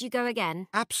 So, would you go again?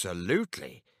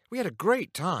 Absolutely. We had a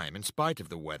great time in spite of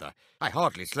the weather. I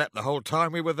hardly slept the whole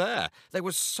time we were there. There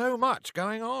was so much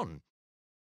going on.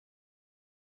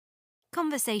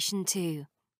 Conversation 2.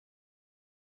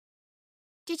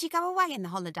 Did you go away in the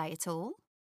holiday at all?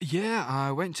 Yeah,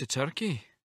 I went to Turkey.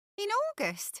 In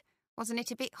August? Wasn't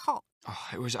it a bit hot? Oh,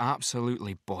 it was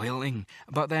absolutely boiling.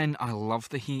 But then I love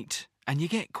the heat. And you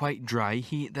get quite dry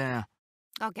heat there.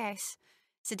 I guess.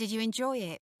 So did you enjoy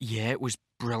it? Yeah, it was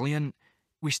brilliant.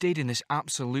 We stayed in this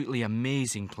absolutely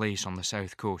amazing place on the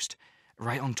south coast,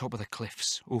 right on top of the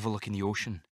cliffs, overlooking the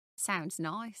ocean. Sounds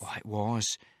nice. Oh, it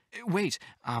was. Wait,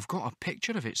 I've got a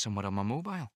picture of it somewhere on my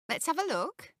mobile. Let's have a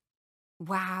look.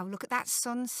 Wow, look at that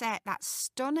sunset. That's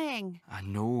stunning. I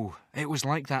know. It was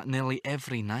like that nearly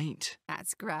every night.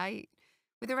 That's great.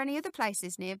 Were there any other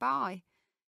places nearby?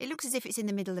 It looks as if it's in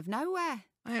the middle of nowhere.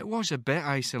 It was a bit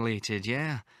isolated,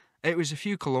 yeah. It was a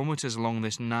few kilometres along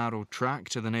this narrow track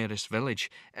to the nearest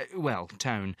village. Well,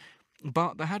 town.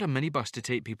 But they had a minibus to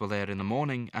take people there in the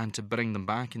morning and to bring them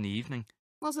back in the evening.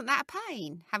 Wasn't that a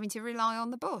pain, having to rely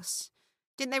on the bus?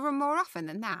 Didn't they run more often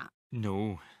than that?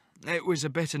 No. It was a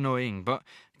bit annoying, but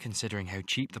considering how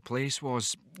cheap the place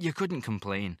was, you couldn't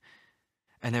complain.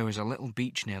 And there was a little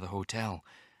beach near the hotel.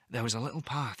 There was a little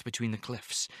path between the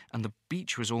cliffs, and the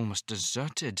beach was almost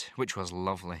deserted, which was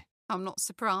lovely. I'm not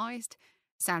surprised.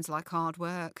 Sounds like hard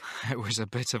work. It was a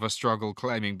bit of a struggle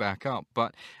climbing back up,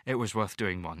 but it was worth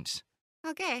doing once.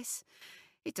 I guess.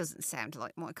 It doesn't sound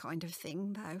like my kind of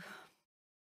thing, though.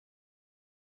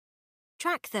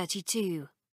 Track 32.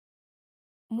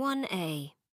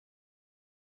 1A.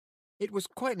 It was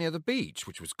quite near the beach,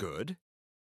 which was good.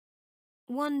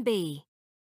 1B.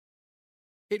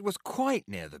 It was quite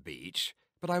near the beach,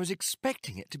 but I was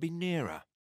expecting it to be nearer.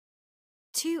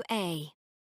 2A.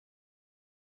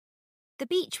 The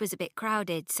beach was a bit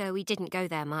crowded, so we didn't go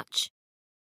there much.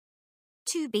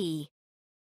 2B.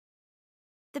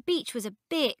 The beach was a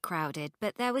bit crowded,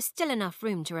 but there was still enough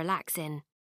room to relax in.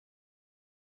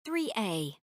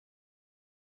 3A.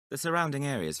 The surrounding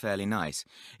area is fairly nice.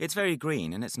 It's very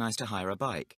green and it's nice to hire a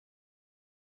bike.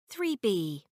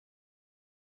 3B.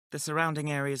 The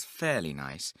surrounding area is fairly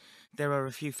nice. There are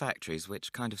a few factories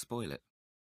which kind of spoil it.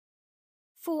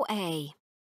 4A.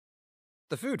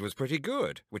 The food was pretty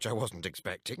good, which I wasn't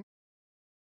expecting.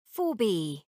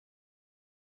 4B.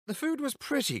 The food was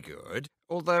pretty good,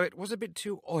 although it was a bit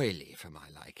too oily for my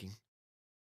liking.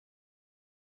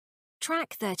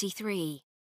 Track 33.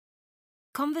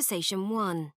 Conversation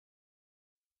 1.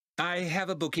 I have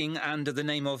a booking under the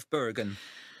name of Bergen.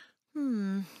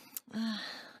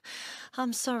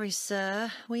 I'm sorry,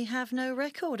 sir. We have no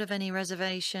record of any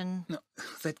reservation. No,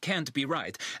 that can't be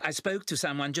right. I spoke to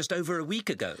someone just over a week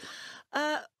ago.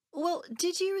 Well,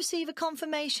 did you receive a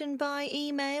confirmation by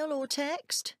email or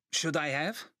text? Should I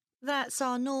have? That's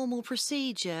our normal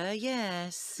procedure,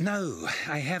 yes. No,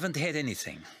 I haven't had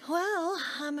anything. Well,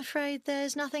 I'm afraid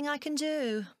there's nothing I can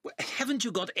do. Haven't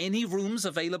you got any rooms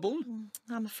available?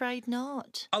 I'm afraid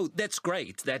not. Oh, that's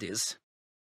great, that is.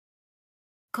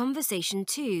 Conversation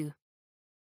 2.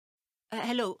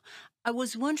 Hello. I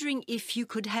was wondering if you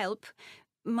could help.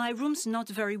 My room's not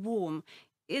very warm.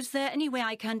 Is there any way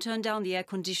I can turn down the air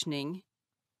conditioning?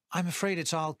 I'm afraid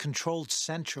it's all controlled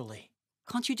centrally.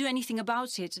 Can't you do anything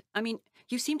about it? I mean,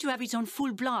 you seem to have it on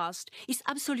full blast. It's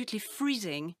absolutely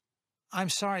freezing. I'm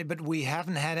sorry, but we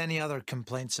haven't had any other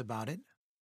complaints about it.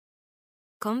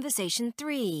 Conversation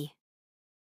 3.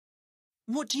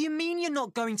 What do you mean you're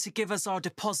not going to give us our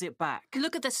deposit back?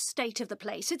 Look at the state of the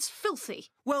place. It's filthy.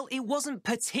 Well, it wasn't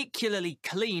particularly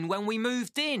clean when we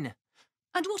moved in.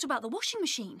 And what about the washing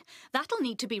machine? That'll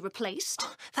need to be replaced.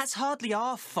 That's hardly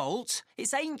our fault.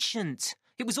 It's ancient.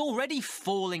 It was already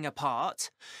falling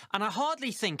apart, and I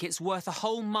hardly think it's worth a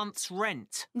whole month's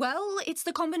rent. Well, it's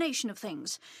the combination of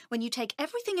things. When you take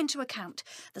everything into account,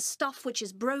 the stuff which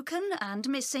is broken and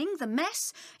missing, the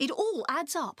mess, it all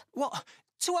adds up. What?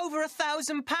 To over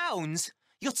 £1,000?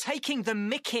 You're taking the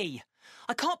mickey.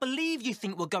 I can't believe you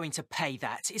think we're going to pay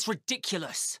that. It's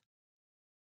ridiculous.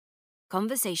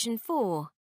 Conversation 4.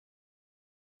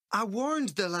 I warned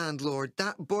the landlord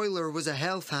that boiler was a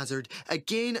health hazard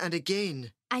again and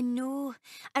again. I know.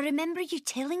 I remember you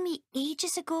telling me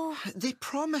ages ago. They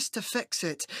promised to fix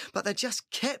it, but they just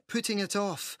kept putting it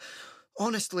off.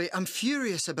 Honestly, I'm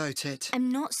furious about it. I'm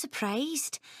not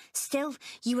surprised. Still,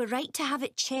 you were right to have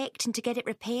it checked and to get it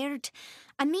repaired.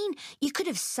 I mean, you could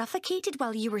have suffocated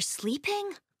while you were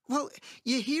sleeping. Well,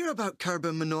 you hear about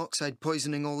carbon monoxide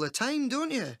poisoning all the time,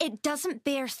 don't you? It doesn't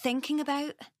bear thinking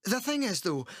about. The thing is,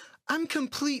 though, I'm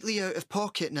completely out of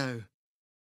pocket now.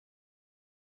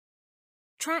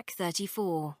 Track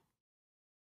 34.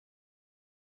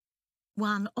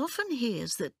 One often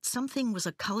hears that something was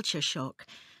a culture shock,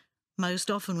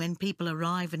 most often when people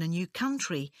arrive in a new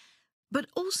country, but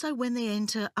also when they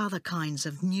enter other kinds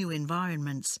of new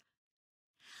environments.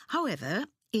 However,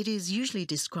 it is usually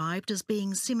described as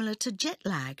being similar to jet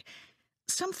lag,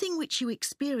 something which you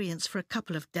experience for a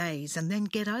couple of days and then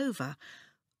get over.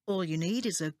 All you need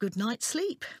is a good night's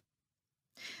sleep.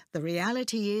 The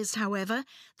reality is, however,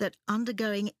 that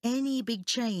undergoing any big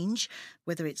change,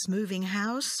 whether it's moving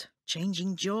house,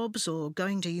 changing jobs or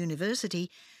going to university,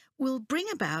 will bring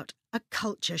about a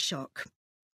culture shock.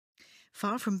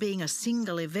 Far from being a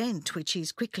single event which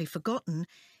is quickly forgotten,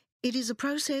 it is a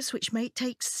process which may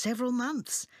take several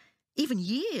months, even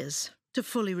years, to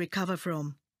fully recover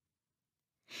from.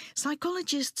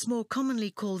 Psychologists more commonly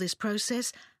call this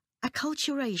process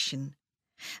acculturation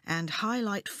and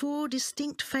highlight 4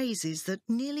 distinct phases that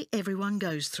nearly everyone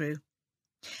goes through.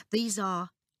 These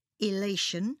are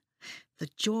elation, the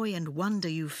joy and wonder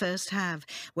you first have,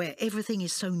 where everything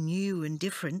is so new and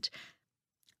different.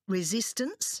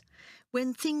 Resistance,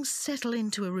 when things settle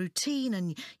into a routine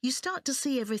and you start to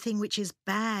see everything which is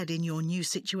bad in your new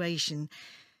situation.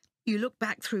 You look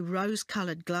back through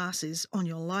rose-coloured glasses on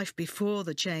your life before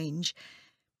the change.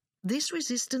 This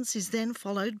resistance is then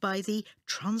followed by the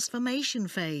transformation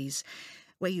phase,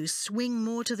 where you swing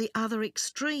more to the other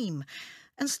extreme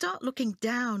and start looking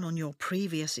down on your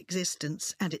previous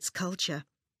existence and its culture.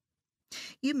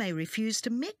 You may refuse to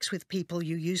mix with people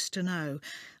you used to know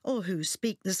or who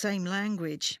speak the same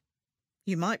language.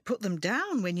 You might put them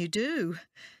down when you do.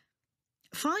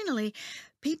 Finally,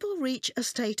 people reach a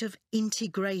state of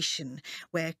integration,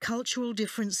 where cultural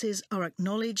differences are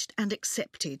acknowledged and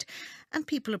accepted, and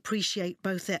people appreciate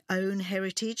both their own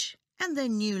heritage and their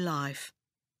new life.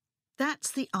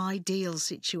 That's the ideal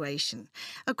situation,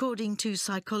 according to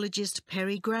psychologist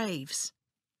Perry Graves.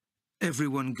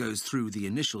 Everyone goes through the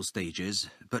initial stages,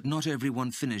 but not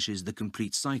everyone finishes the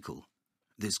complete cycle.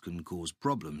 This can cause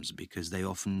problems because they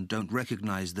often don't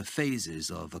recognize the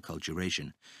phases of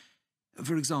acculturation.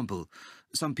 For example,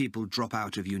 some people drop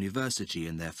out of university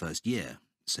in their first year,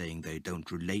 saying they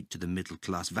don't relate to the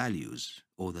middle-class values,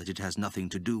 or that it has nothing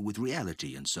to do with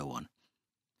reality, and so on.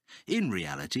 In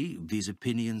reality, these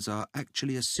opinions are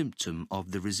actually a symptom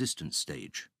of the resistance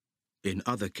stage. In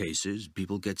other cases,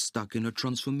 people get stuck in a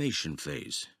transformation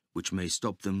phase, which may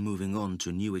stop them moving on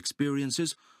to new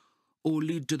experiences or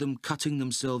lead to them cutting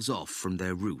themselves off from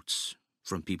their roots,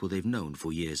 from people they've known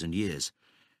for years and years.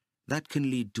 That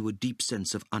can lead to a deep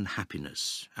sense of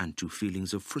unhappiness and to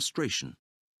feelings of frustration.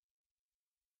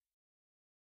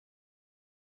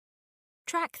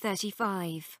 Track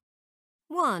 35.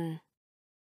 1.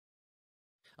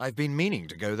 I've been meaning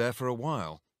to go there for a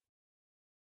while.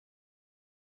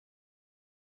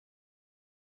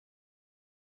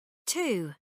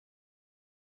 2.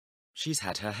 She's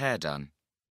had her hair done.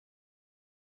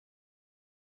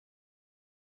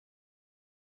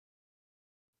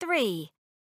 3.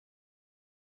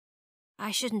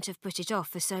 I shouldn't have put it off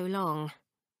for so long.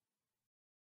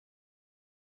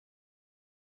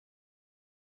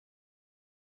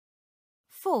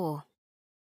 4.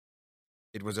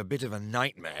 It was a bit of a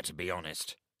nightmare, to be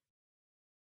honest.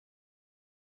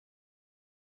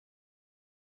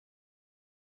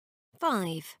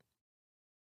 5.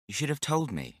 You should have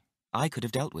told me. I could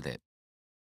have dealt with it.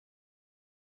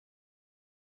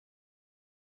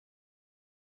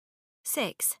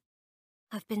 6.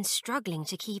 I've been struggling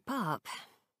to keep up.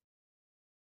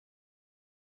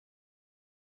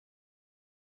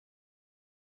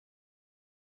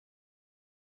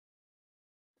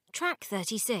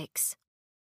 36.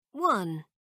 1.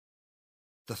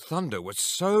 The thunder was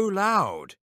so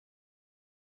loud.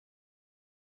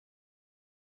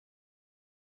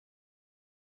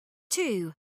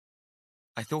 2.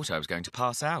 I thought I was going to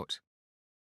pass out.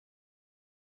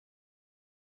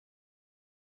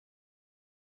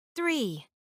 3.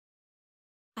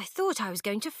 I thought I was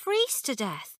going to freeze to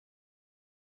death.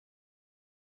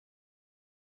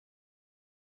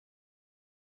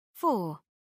 4.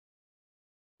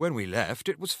 When we left,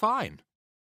 it was fine.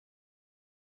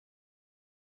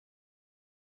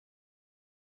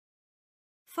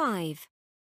 5.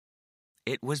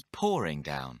 It was pouring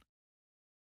down.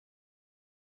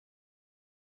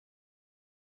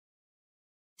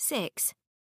 6.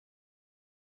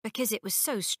 Because it was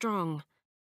so strong.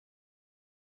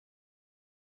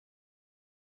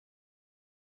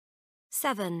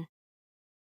 7.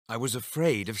 I was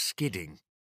afraid of skidding.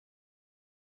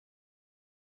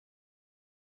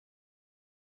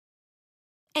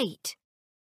 8.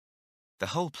 The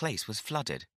whole place was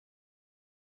flooded.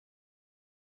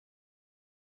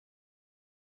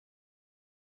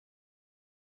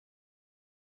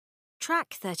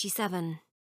 37.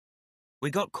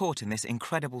 We got caught in this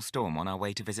incredible storm on our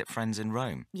way to visit friends in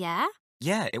Rome. Yeah?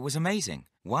 Yeah, it was amazing.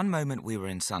 One moment we were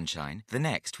in sunshine, the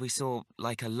next we saw,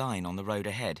 like, a line on the road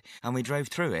ahead, and we drove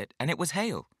through it, and it was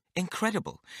hail.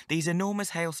 Incredible. These enormous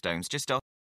hailstones just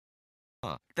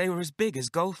They were as big as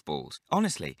golf balls.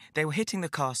 Honestly, they were hitting the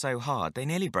car so hard they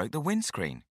nearly broke the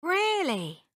windscreen.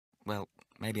 Really? Well,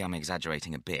 maybe I'm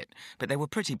exaggerating a bit, but they were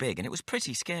pretty big and it was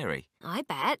pretty scary. I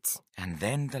bet. And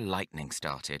then the lightning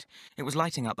started. It was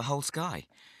lighting up the whole sky.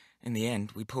 In the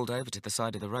end, we pulled over to the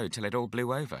side of the road till it all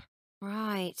blew over.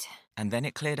 Right. And then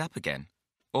it cleared up again,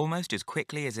 almost as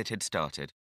quickly as it had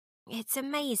started. It's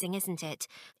amazing, isn't it?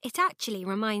 It actually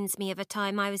reminds me of a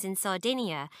time I was in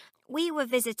Sardinia. We were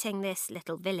visiting this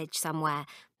little village somewhere,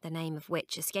 the name of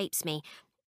which escapes me.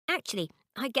 Actually,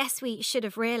 I guess we should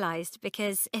have realised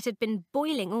because it had been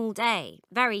boiling all day,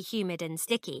 very humid and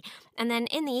sticky, and then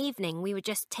in the evening we were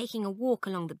just taking a walk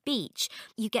along the beach.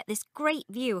 You get this great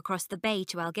view across the bay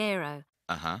to Alghero.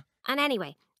 Uh-huh. And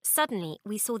anyway, suddenly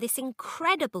we saw this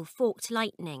incredible forked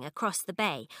lightning across the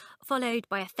bay, followed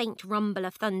by a faint rumble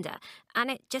of thunder, and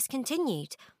it just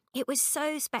continued. It was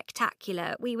so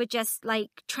spectacular, we were just,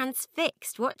 like,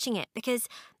 transfixed watching it because,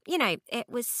 you know, it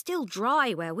was still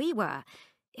dry where we were.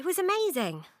 It was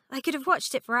amazing. I could have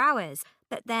watched it for hours,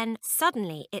 but then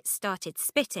suddenly it started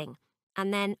spitting.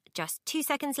 And then, just 2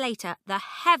 seconds later, the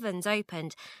heavens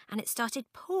opened and it started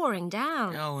pouring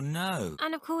down. Oh, no.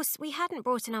 And of course, we hadn't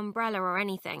brought an umbrella or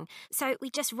anything, so we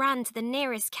just ran to the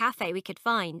nearest cafe we could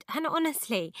find. And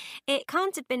honestly, it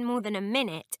can't have been more than a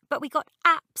minute, but we got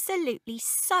absolutely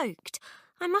soaked.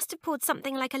 I must have poured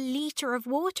something like a litre of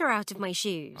water out of my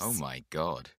shoes. Oh, my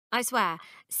God. I swear,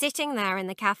 sitting there in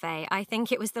the cafe, I think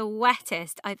it was the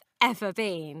wettest I've ever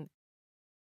been.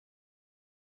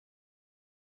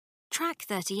 Track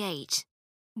 38.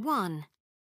 1.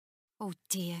 Oh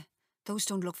dear, those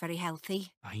don't look very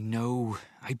healthy. I know.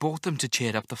 I bought them to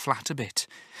cheer up the flat a bit.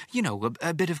 You know,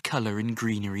 a bit of colour and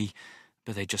greenery.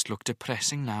 But they just look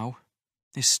depressing now.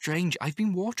 It's strange. I've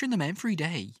been watering them every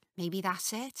day. Maybe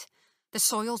that's it. The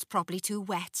soil's probably too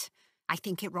wet. I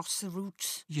think it rots the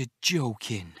roots. You're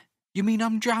joking. You mean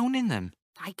I'm drowning them?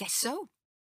 I guess so.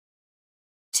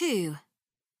 2.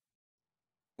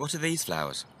 What are these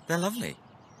flowers? They're lovely.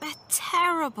 They're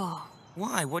terrible.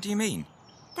 Why? What do you mean?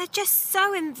 They're just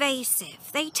so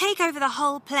invasive. They take over the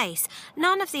whole place.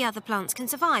 None of the other plants can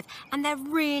survive, and they're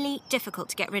really difficult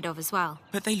to get rid of as well.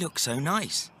 But they look so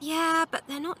nice. Yeah, but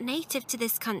they're not native to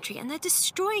this country, and they're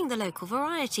destroying the local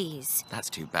varieties.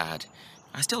 That's too bad.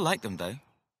 I still like them, though.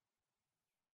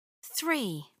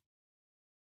 3.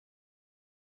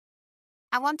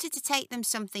 I wanted to take them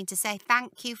something to say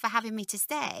thank you for having me to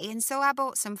stay, and so I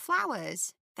bought some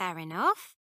flowers. Fair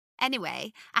enough.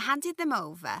 Anyway, I handed them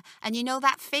over, and you know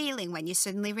that feeling when you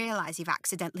suddenly realise you've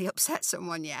accidentally upset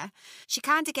someone, yeah? She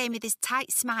kind of gave me this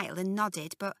tight smile and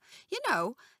nodded, but, you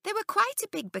know, they were quite a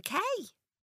big bouquet.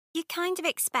 You kind of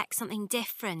expect something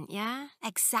different, yeah?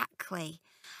 Exactly.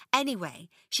 Anyway,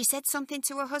 she said something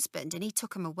to her husband, and he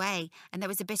took them away, and there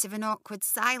was a bit of an awkward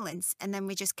silence, and then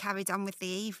we just carried on with the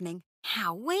evening.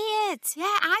 How weird.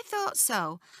 Yeah, I thought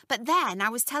so. But then I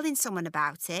was telling someone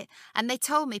about it, and they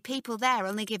told me people there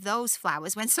only give those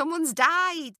flowers when someone's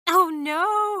died. Oh,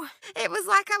 no. It was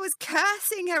like I was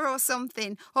cursing her or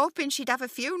something, hoping she'd have a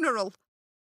funeral.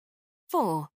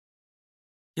 4.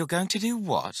 You're going to do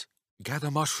what?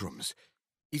 Gather mushrooms.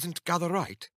 Isn't gather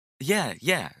right?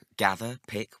 Yeah. Gather,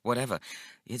 pick, whatever.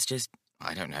 It's just,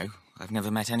 I don't know. I've never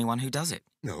met anyone who does it.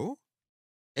 No.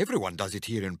 Everyone does it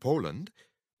here in Poland.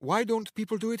 Why don't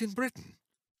people do it in Britain?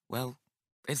 Well,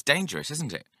 it's dangerous,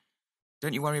 isn't it?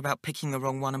 Don't you worry about picking the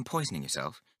wrong one and poisoning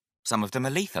yourself? Some of them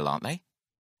are lethal, aren't they?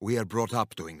 We are brought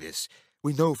up doing this.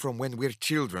 We know from when we're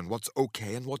children what's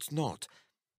okay and what's not.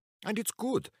 And it's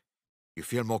good. You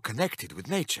feel more connected with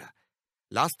nature.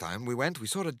 Last time we went, we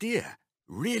saw a deer.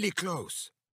 Really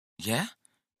close. Yeah?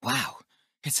 Wow.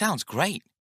 It sounds great.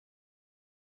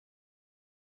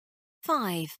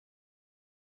 5.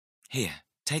 Here,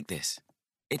 take this.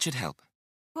 It should help.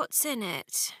 What's in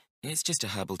it? It's just a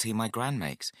herbal tea my gran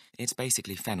makes. It's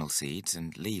basically fennel seeds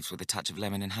and leaves with a touch of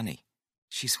lemon and honey.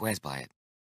 She swears by it.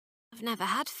 I've never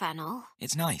had fennel.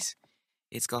 It's nice.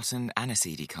 It's got an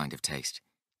aniseedy kind of taste.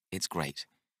 It's great.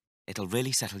 It'll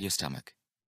really settle your stomach.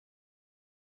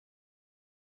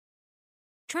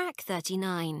 Track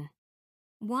 39.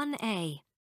 1A.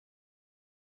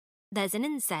 There's an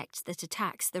insect that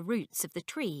attacks the roots of the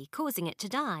tree, causing it to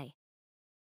die.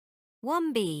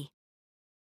 1B.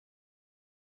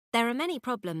 There are many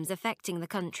problems affecting the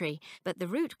country, but the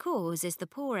root cause is the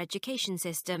poor education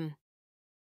system.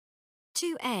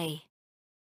 2A.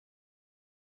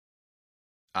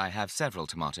 I have several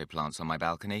tomato plants on my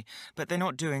balcony, but they're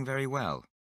not doing very well.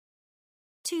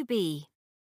 2B.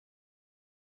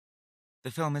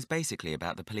 The film is basically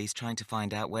about the police trying to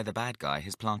find out where the bad guy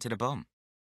has planted a bomb.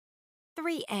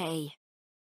 3A.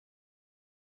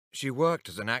 She worked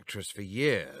as an actress for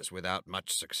years without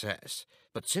much success,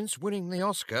 but since winning the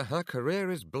Oscar, her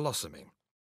career is blossoming.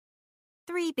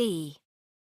 3B.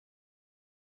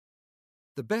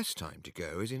 The best time to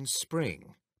go is in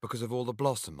spring, because of all the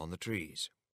blossom on the trees.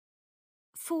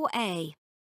 4A.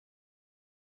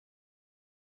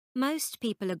 Most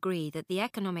people agree that the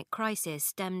economic crisis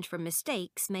stemmed from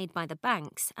mistakes made by the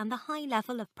banks and the high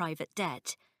level of private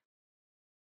debt.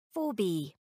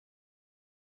 4B.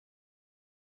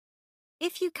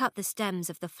 If you cut the stems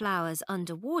of the flowers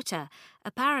underwater,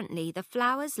 apparently the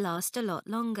flowers last a lot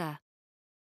longer.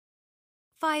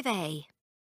 5A.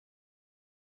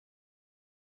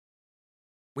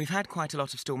 We've had quite a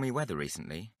lot of stormy weather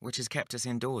recently, which has kept us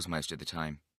indoors most of the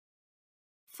time.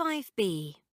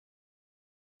 5B.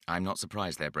 I'm not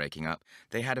surprised they're breaking up.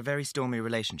 They had a very stormy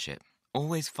relationship,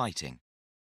 always fighting.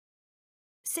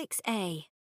 6A.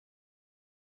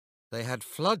 They had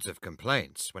floods of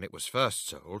complaints when it was first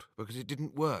sold because it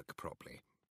didn't work properly.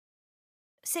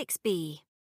 6B.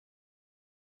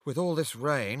 With all this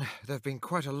rain, there have been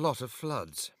quite a lot of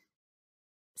floods.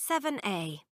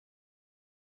 7A.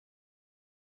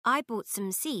 I bought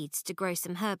some seeds to grow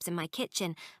some herbs in my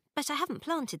kitchen, but I haven't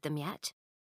planted them yet.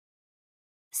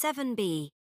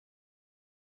 7B.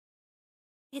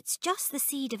 It's just the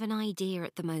seed of an idea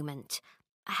at the moment.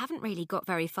 I haven't really got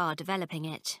very far developing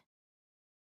it.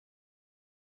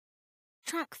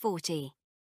 Track 40.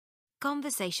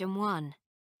 Conversation 1.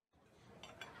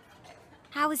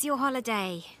 How was your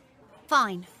holiday?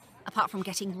 Fine, apart from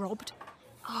getting robbed.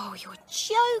 Oh, you're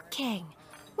joking.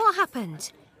 What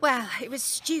happened? Well, it was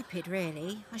stupid,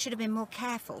 really. I should have been more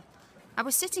careful. I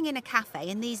was sitting in a cafe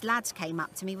and these lads came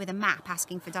up to me with a map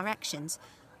asking for directions.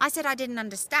 I said I didn't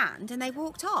understand and they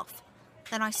walked off.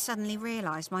 Then I suddenly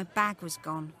realised my bag was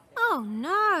gone. Oh,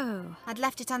 no. I'd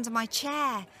left it under my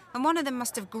chair and one of them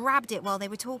must have grabbed it while they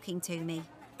were talking to me.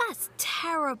 That's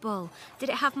terrible. Did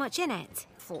it have much in it?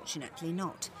 Fortunately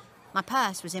not. My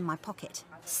purse was in my pocket.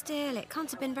 Still, it can't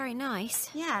have been very nice.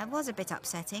 Yeah, it was a bit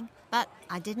upsetting, but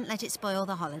I didn't let it spoil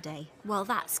the holiday. Well,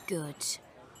 that's good.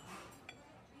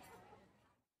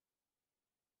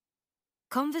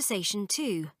 Conversation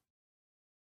 2.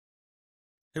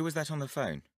 Who was that on the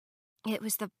phone? It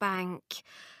was the bank.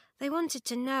 They wanted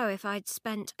to know if I'd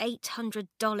spent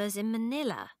 $800 in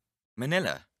Manila.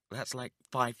 Manila? That's like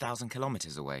 5,000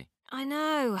 kilometres away. I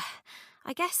know.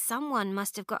 I guess someone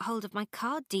must have got hold of my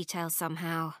card details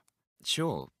somehow.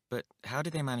 Sure, but how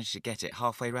did they manage to get it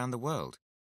halfway round the world?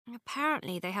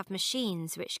 Apparently they have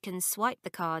machines which can swipe the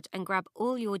card and grab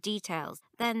all your details.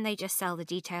 Then they just sell the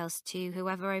details to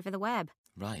whoever over the web.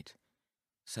 Right.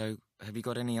 So, have you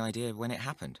got any idea when it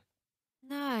happened?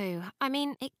 No, I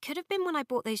mean, it could have been when I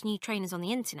bought those new trainers on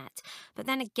the internet, but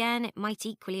then again, it might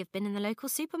equally have been in the local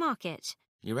supermarket.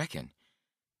 You reckon?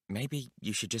 Maybe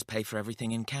you should just pay for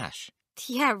everything in cash.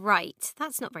 Yeah, right.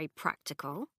 That's not very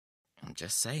practical. I'm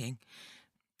just saying.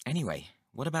 Anyway,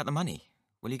 what about the money?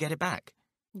 Will you get it back?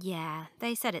 Yeah,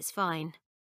 they said it's fine.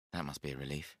 That must be a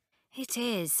relief. It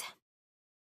is.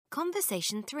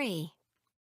 Conversation 3.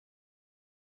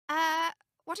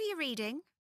 What are you reading?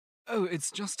 Oh,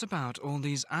 it's just about all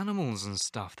these animals and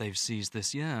stuff they've seized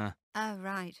this year. Oh,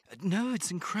 right. No,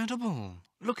 it's incredible.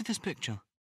 Look at this picture.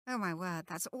 Oh, my word,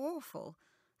 that's awful.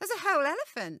 There's a whole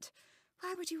elephant.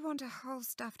 Why would you want a whole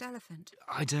stuffed elephant?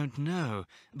 I don't know,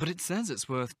 but it says it's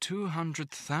worth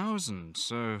 200,000,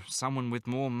 so someone with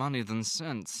more money than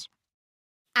sense.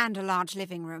 And a large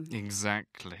living room.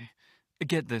 Exactly.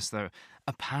 Get this, though.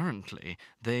 Apparently,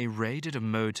 they raided a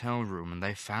motel room and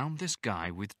they found this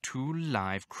guy with 2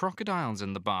 live crocodiles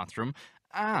in the bathroom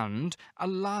and a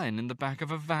lion in the back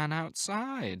of a van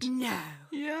outside. No.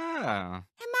 Yeah.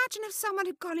 Imagine if someone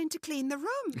had gone in to clean the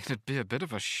room. It'd be a bit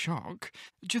of a shock.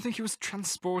 Do you think he was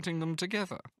transporting them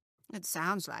together? It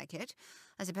sounds like it.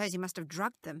 I suppose he must have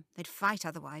drugged them. They'd fight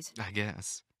otherwise. I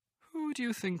guess. Who do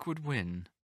you think would win?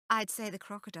 I'd say the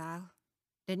crocodile.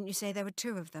 Didn't you say there were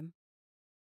 2 of them?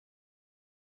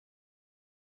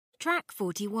 Track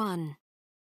 41.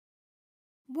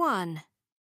 1.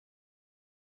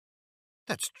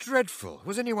 That's dreadful.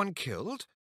 Was anyone killed?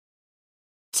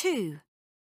 2.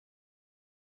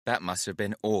 That must have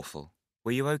been awful.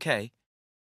 Were you okay?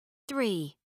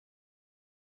 3.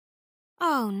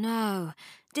 Oh no.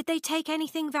 Did they take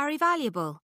anything very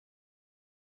valuable?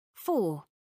 4.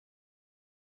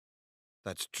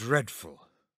 That's dreadful.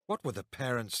 What were the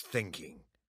parents thinking?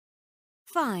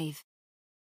 5.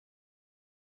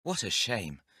 What a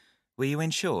shame. Were you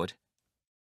insured?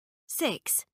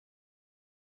 6.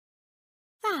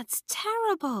 That's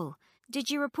terrible. Did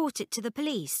you report it to the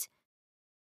police?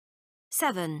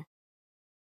 7.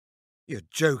 You're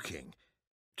joking.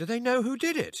 Do they know who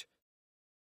did it?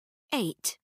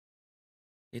 8.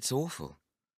 It's awful.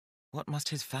 What must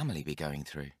his family be going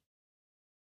through?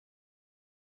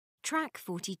 Track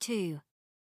 42.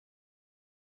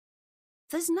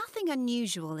 There's nothing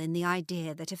unusual in the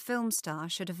idea that a film star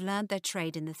should have learned their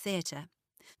trade in the theatre.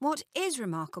 What is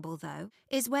remarkable, though,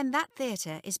 is when that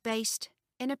theatre is based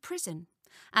in a prison,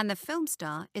 and the film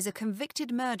star is a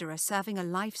convicted murderer serving a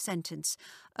life sentence,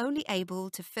 only able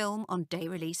to film on day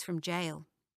release from jail.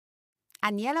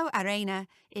 Agnello Arena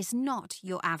is not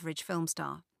your average film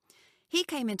star. He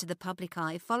came into the public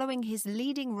eye following his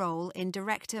leading role in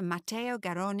director Matteo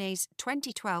Garone's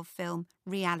 2012 film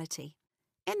Reality.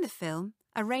 In the film,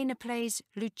 Arena plays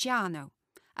Luciano,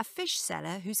 a fish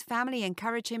seller whose family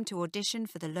encourage him to audition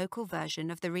for the local version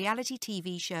of the reality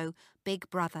TV show Big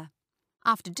Brother.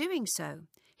 After doing so,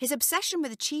 his obsession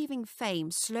with achieving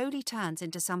fame slowly turns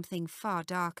into something far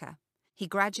darker. He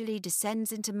gradually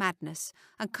descends into madness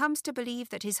and comes to believe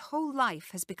that his whole life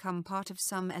has become part of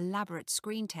some elaborate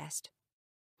screen test.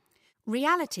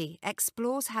 Reality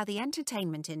explores how the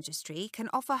entertainment industry can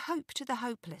offer hope to the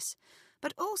hopeless,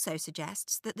 but also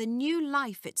suggests that the new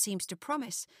life it seems to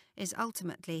promise is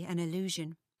ultimately an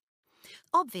illusion.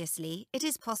 Obviously, it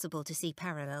is possible to see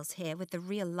parallels here with the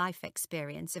real-life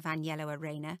experience of Agnello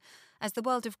Arena, as the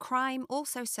world of crime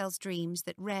also sells dreams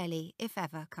that rarely, if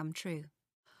ever, come true.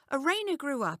 Arena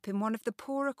grew up in one of the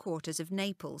poorer quarters of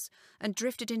Naples and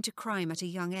drifted into crime at a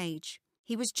young age.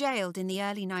 He was jailed in the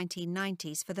early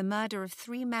 1990s for the murder of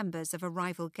 3 members of a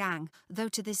rival gang, though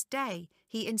to this day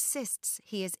he insists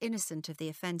he is innocent of the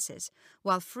offences,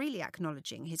 while freely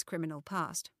acknowledging his criminal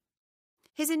past.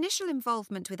 His initial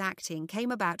involvement with acting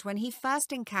came about when he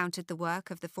first encountered the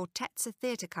work of the Fortezza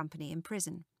Theatre Company in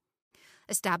prison.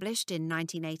 Established in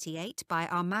 1988 by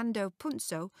Armando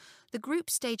Punzo, the group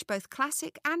staged both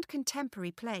classic and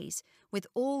contemporary plays, with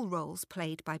all roles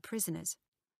played by prisoners.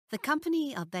 The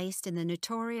company are based in the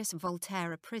notorious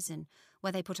Volterra prison,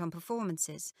 where they put on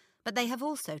performances, but they have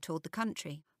also toured the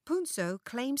country. Punzo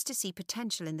claims to see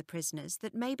potential in the prisoners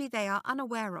that maybe they are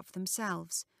unaware of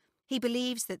themselves. He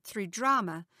believes that through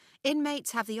drama,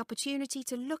 inmates have the opportunity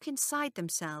to look inside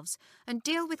themselves and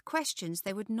deal with questions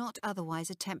they would not otherwise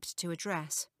attempt to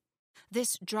address.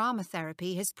 This drama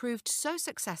therapy has proved so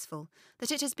successful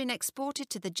that it has been exported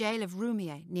to the jail of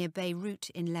Roumieh near Beirut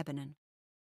in Lebanon.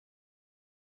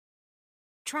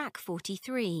 Track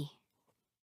 43.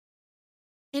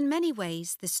 In many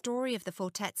ways, the story of the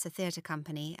Fortezza Theatre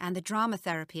Company and the drama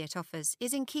therapy it offers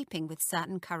is in keeping with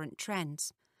certain current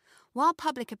trends. While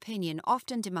public opinion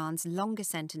often demands longer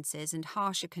sentences and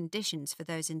harsher conditions for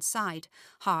those inside,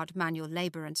 hard manual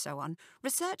labour and so on,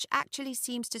 research actually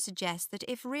seems to suggest that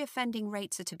if reoffending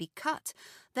rates are to be cut,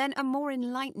 then a more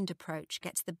enlightened approach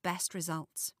gets the best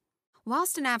results.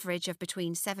 Whilst an average of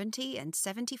between 70 and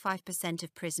 75%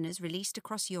 of prisoners released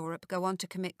across Europe go on to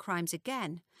commit crimes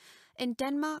again, in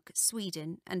Denmark,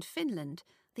 Sweden and Finland,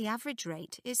 the average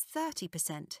rate is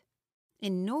 30%.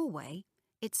 In Norway,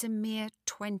 it's a mere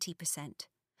 20%.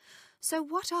 So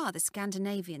what are the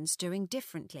Scandinavians doing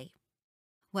differently?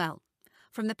 Well,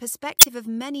 from the perspective of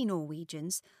many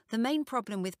Norwegians, the main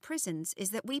problem with prisons is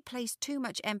that we place too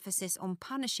much emphasis on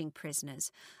punishing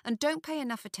prisoners and don't pay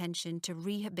enough attention to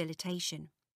rehabilitation.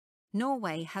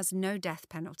 Norway has no death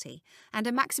penalty and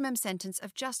a maximum sentence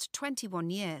of just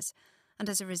 21 years, and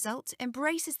as a result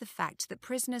embraces the fact that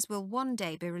prisoners will one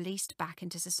day be released back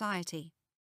into society.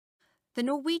 The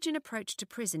Norwegian approach to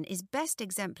prison is best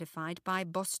exemplified by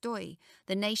Bostøy,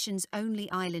 the nation's only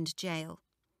island jail.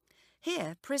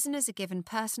 Here, prisoners are given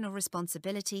personal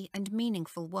responsibility and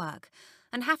meaningful work,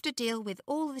 and have to deal with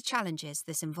all the challenges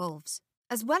this involves.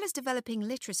 As well as developing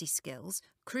literacy skills,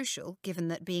 crucial given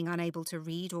that being unable to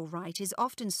read or write is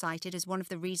often cited as one of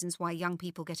the reasons why young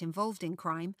people get involved in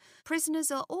crime,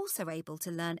 prisoners are also able to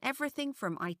learn everything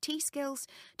from IT skills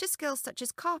to skills such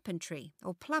as carpentry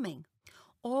or plumbing.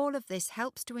 All of this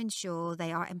helps to ensure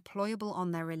they are employable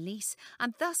on their release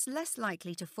and thus less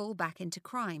likely to fall back into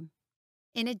crime.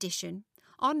 In addition,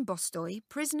 on Bostøy,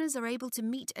 prisoners are able to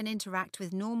meet and interact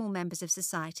with normal members of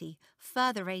society,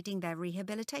 further aiding their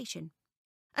rehabilitation.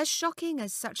 As shocking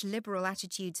as such liberal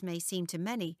attitudes may seem to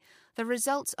many, the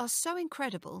results are so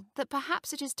incredible that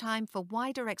perhaps it is time for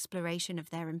wider exploration of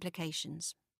their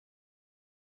implications.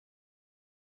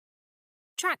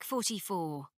 Track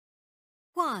 44.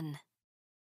 1.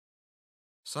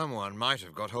 Someone might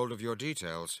have got hold of your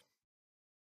details.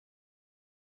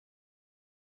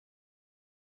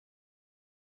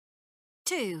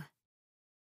 2.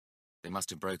 They must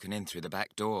have broken in through the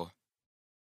back door.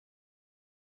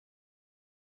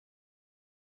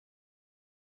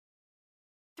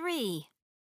 3.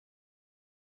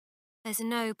 There's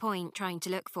no point trying to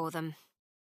look for them.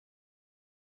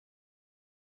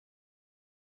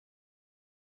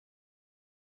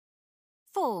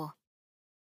 4.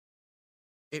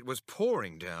 It was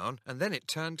pouring down, and then it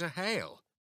turned to hail.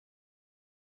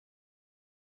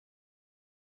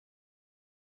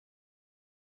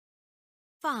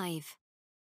 5.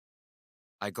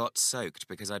 I got soaked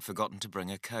because I'd forgotten to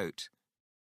bring a coat.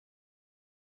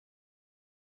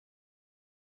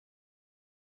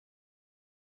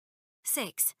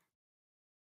 6.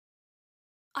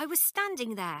 I was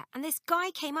standing there and this guy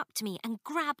came up to me and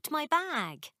grabbed my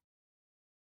bag.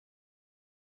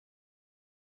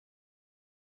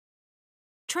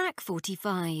 Track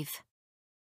 45.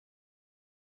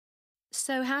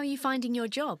 So how are you finding your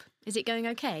job? Is it going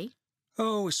okay?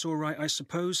 Oh, it's all right, I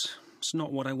suppose. It's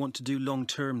not what I want to do long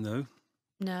term, though.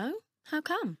 No? How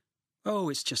come? Oh,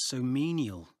 it's just so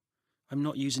menial. I'm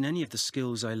not using any of the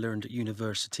skills I learned at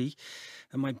university,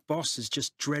 and my boss is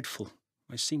just dreadful.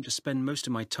 I seem to spend most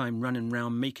of my time running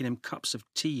round making him cups of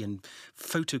tea and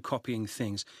photocopying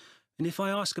things. And if I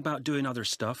ask about doing other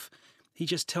stuff, he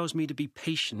just tells me to be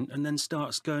patient and then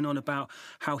starts going on about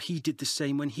how he did the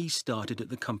same when he started at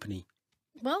the company.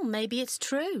 Well, maybe it's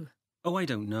true. Oh, I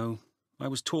don't know. I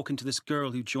was talking to this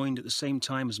girl who joined at the same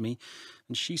time as me,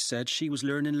 and she said she was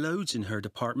learning loads in her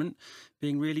department,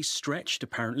 being really stretched,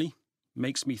 apparently.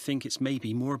 Makes me think it's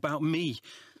maybe more about me.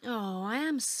 Oh, I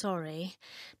am sorry.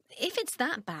 If it's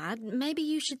that bad, maybe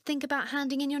you should think about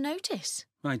handing in your notice.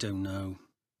 I don't know.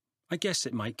 I guess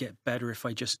it might get better if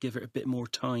I just give it a bit more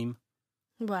time.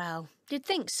 Well, you'd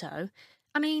think so.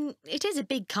 I mean, it is a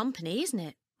big company, isn't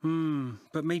it?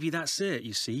 But maybe that's it,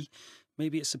 you see.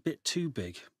 Maybe it's a bit too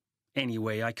big.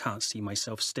 Anyway, I can't see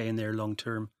myself staying there long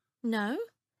term. No?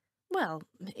 Well,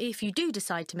 if you do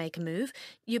decide to make a move,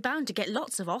 you're bound to get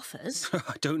lots of offers.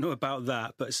 I don't know about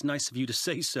that, but it's nice of you to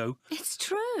say so. It's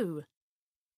true.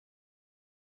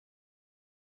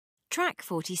 Track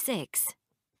 46.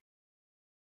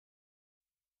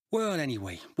 Well,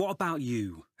 anyway, what about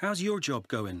you? How's your job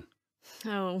going?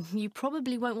 Oh, you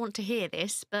probably won't want to hear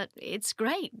this, but it's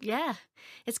great, yeah.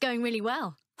 It's going really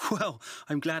well. Well,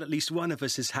 I'm glad at least one of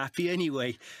us is happy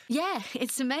anyway. Yeah,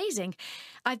 it's amazing.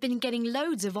 I've been getting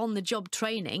loads of on-the-job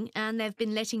training and they've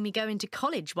been letting me go into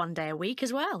college one day a week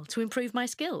as well to improve my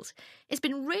skills. It's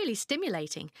been really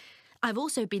stimulating. I've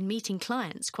also been meeting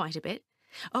clients quite a bit.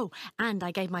 Oh, and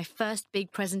I gave my first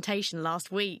big presentation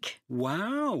last week.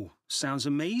 Wow, sounds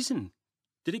amazing.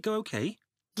 Did it go okay?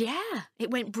 Yeah,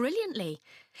 it went brilliantly.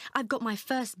 I've got my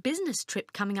first business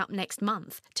trip coming up next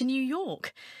month to New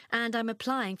York, and I'm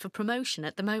applying for promotion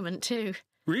at the moment too.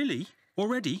 Really?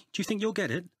 Already? Do you think you'll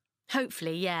get it?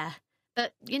 Hopefully, yeah.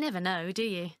 But you never know, do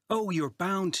you? Oh, you're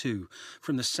bound to.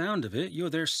 From the sound of it, you're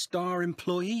their star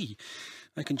employee.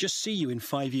 I can just see you in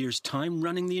 5 years' time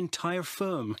running the entire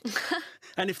firm.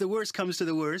 And if the worst comes to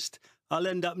the worst, I'll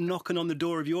end up knocking on the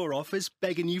door of your office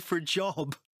begging you for a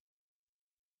job.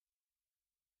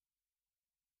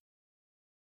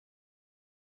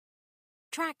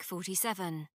 Track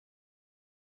 47.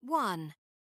 1,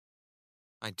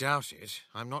 I doubt it.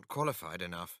 I'm not qualified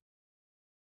enough.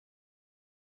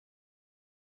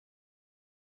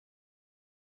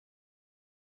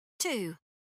 2,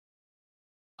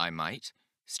 I might.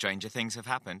 Stranger things have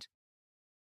happened.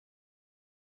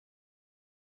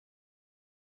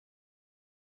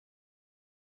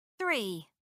 3.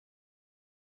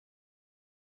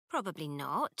 Probably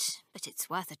not, but it's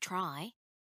worth a try.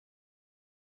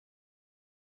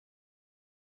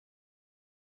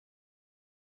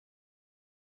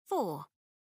 4,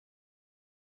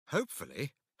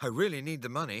 Hopefully. I really need the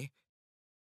money.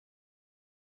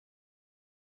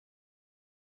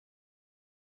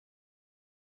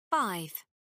 5,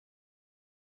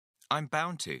 I'm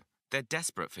bound to. They're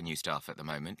desperate for new staff at the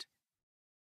moment.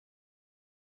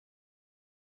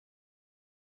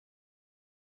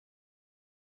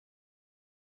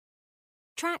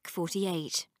 Track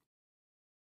 48.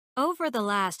 Over the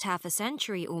last half a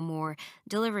century or more,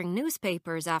 delivering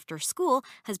newspapers after school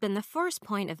has been the first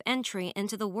point of entry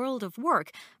into the world of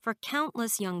work for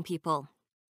countless young people.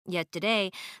 Yet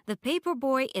today, the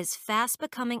paperboy is fast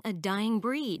becoming a dying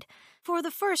breed. For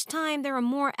the first time, there are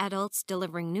more adults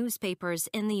delivering newspapers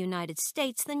in the United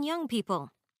States than young people.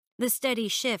 The steady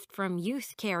shift from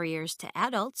youth carriers to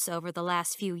adults over the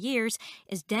last few years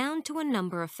is down to a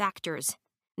number of factors.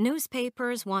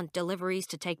 Newspapers want deliveries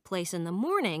to take place in the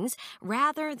mornings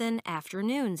rather than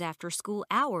afternoons after school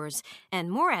hours,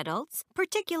 and more adults,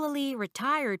 particularly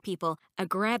retired people, are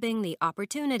grabbing the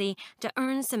opportunity to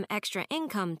earn some extra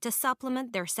income to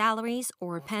supplement their salaries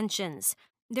or pensions.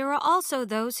 There are also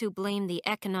those who blame the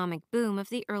economic boom of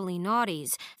the early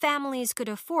noughties. Families could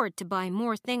afford to buy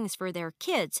more things for their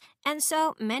kids, and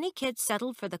so many kids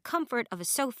settled for the comfort of a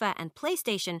sofa and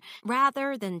PlayStation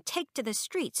rather than take to the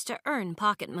streets to earn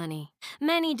pocket money.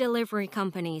 Many delivery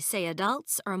companies say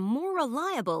adults are more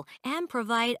reliable and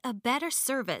provide a better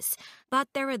service, but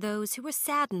there are those who are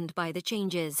saddened by the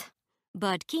changes.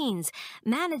 Bud Keynes,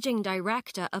 managing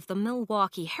director of the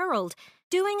Milwaukee Herald,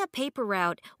 doing a paper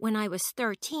route when I was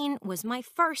 13 was my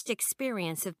first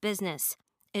experience of business.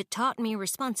 It taught me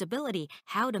responsibility,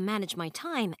 how to manage my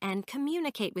time, and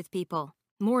communicate with people.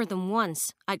 More than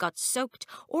once, I got soaked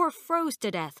or froze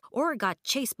to death or got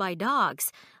chased by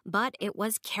dogs, but it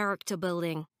was character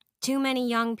building. Too many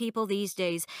young people these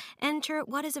days enter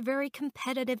what is a very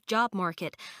competitive job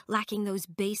market, lacking those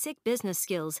basic business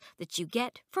skills that you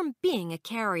get from being a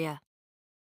carrier.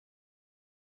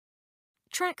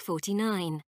 Track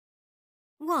 49.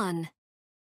 1,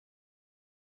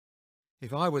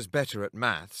 If I was better at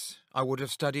maths, I would have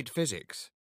studied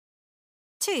physics.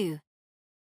 2,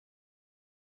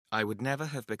 I would never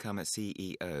have become a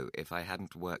CEO if I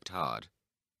hadn't worked hard.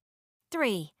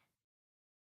 3.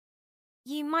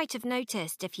 You might have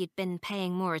noticed if you'd been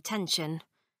paying more attention.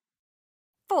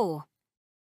 4,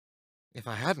 If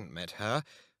I hadn't met her,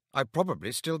 I'd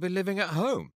probably still be living at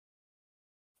home.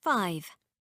 5,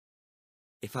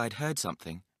 If I'd heard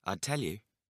something, I'd tell you.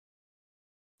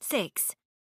 6.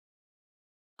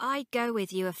 I'd go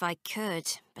with you if I could,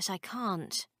 but I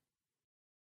can't.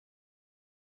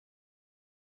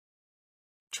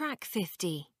 Track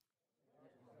 50.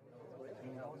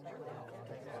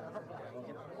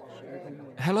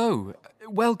 Hello,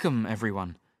 welcome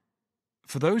everyone.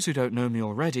 For those who don't know me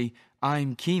already,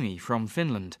 I'm Kimi from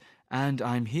Finland, and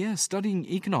I'm here studying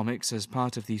economics as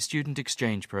part of the student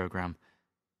exchange program.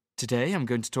 Today I'm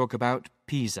going to talk about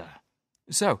Pisa.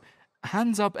 So,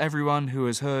 hands up everyone who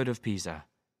has heard of Pisa.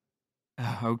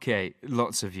 Okay,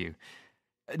 lots of you.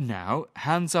 Now,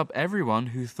 hands up everyone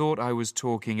who thought I was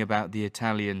talking about the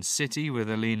Italian city with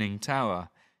a leaning tower.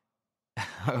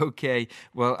 Okay,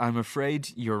 well, I'm afraid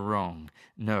you're wrong.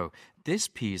 No, this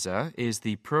PISA is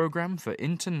the Programme for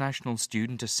International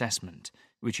Student Assessment,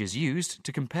 which is used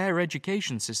to compare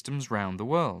education systems round the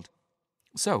world.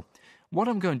 So, what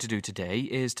I'm going to do today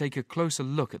is take a closer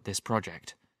look at this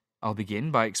project. I'll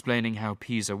begin by explaining how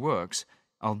PISA works,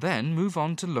 I'll then move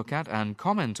on to look at and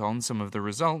comment on some of the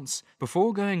results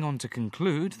before going on to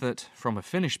conclude that, from a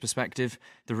Finnish perspective,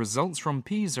 the results from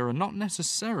PISA are not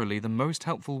necessarily the most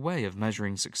helpful way of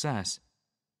measuring success.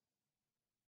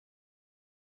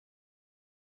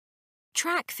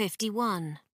 Track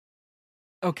 51.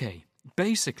 Okay,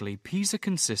 basically PISA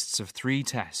consists of 3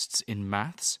 tests in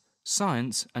maths,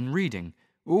 science and reading,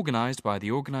 organised by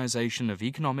the Organisation of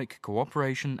Economic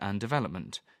Cooperation and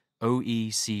Development,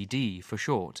 OECD for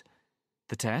short.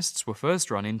 The tests were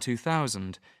first run in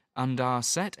 2000 and are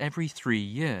set every 3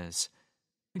 years.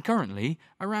 Currently,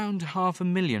 around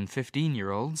 500,000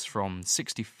 15-year-olds from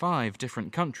 65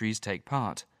 different countries take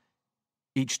part.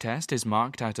 Each test is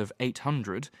marked out of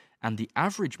 800, and the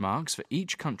average marks for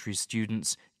each country's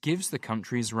students gives the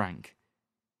country's rank.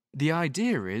 The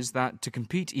idea is that to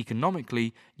compete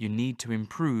economically, you need to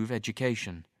improve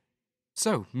education.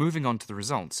 So, moving on to the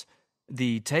results.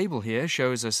 The table here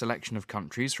shows a selection of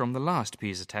countries from the last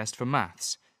PISA test for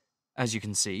maths. As you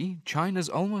can see, China's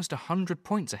almost 100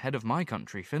 points ahead of my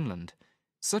country, Finland.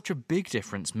 Such a big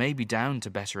difference may be down to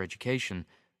better education,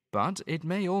 but it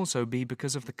may also be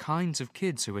because of the kinds of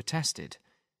kids who were tested.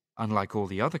 Unlike all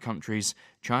the other countries,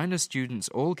 China's students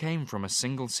all came from a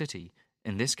single city,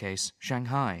 in this case,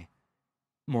 Shanghai.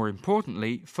 More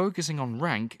importantly, focusing on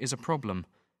rank is a problem.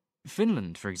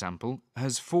 Finland, for example,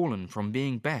 has fallen from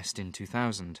being best in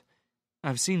 2000.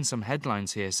 I've seen some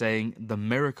headlines here saying the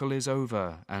miracle is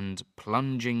over and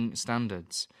plunging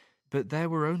standards, but there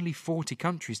were only 40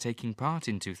 countries taking part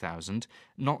in 2000,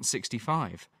 not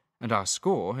 65, and our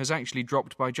score has actually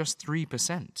dropped by just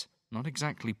 3%, not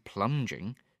exactly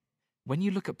plunging. When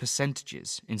you look at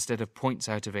percentages instead of points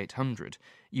out of 800,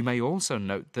 you may also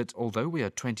note that although we are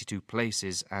 22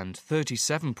 places and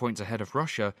 37 points ahead of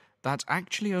Russia, that's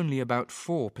actually only about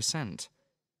 4%.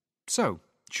 So,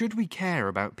 should we care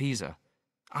about PISA?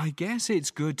 I guess it's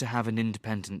good to have an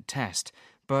independent test,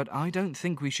 but I don't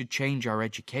think we should change our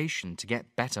education to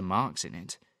get better marks in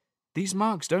it. These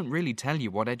marks don't really tell you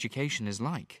what education is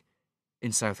like.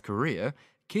 In South Korea,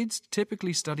 kids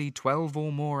typically study 12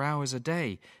 or more hours a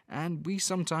day, and we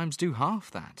sometimes do half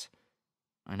that.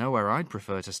 I know where I'd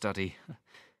prefer to study.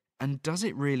 And does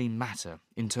it really matter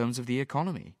in terms of the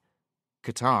economy?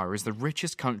 Qatar is the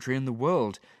richest country in the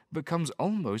world, but comes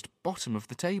almost bottom of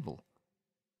the table.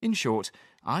 In short,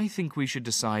 I think we should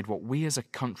decide what we as a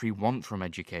country want from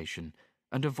education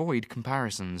and avoid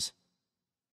comparisons.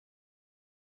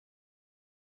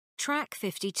 Track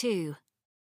 52.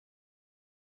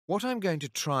 What I'm going to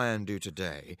try and do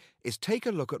today is take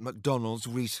a look at McDonald's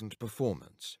recent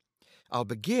performance. I'll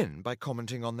begin by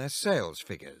commenting on their sales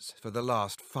figures for the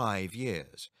last 5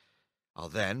 years. I'll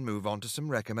then move on to some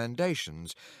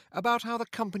recommendations about how the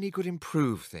company could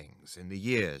improve things in the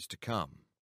years to come.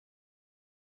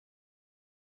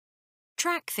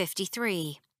 Track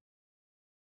 53.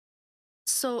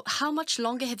 So, how much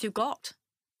longer have you got?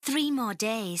 3 more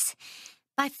days.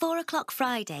 By 4 o'clock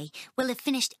Friday, we'll have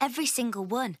finished every single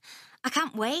one. I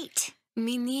can't wait.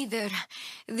 Me neither.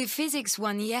 The physics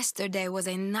one yesterday was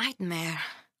a nightmare.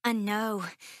 I know.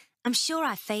 I'm sure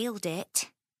I failed it.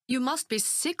 You must be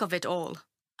sick of it all.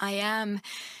 I am.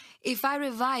 If I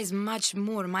revise much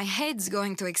more, my head's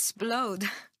going to explode.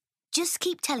 Just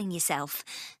keep telling yourself,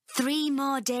 3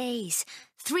 more days,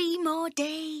 3 more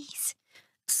days.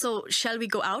 So, shall we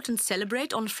go out and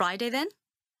celebrate on Friday then?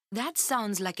 That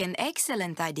sounds like an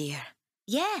excellent idea.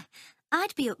 Yeah,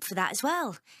 I'd be up for that as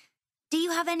well. Do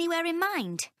you have anywhere in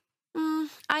mind?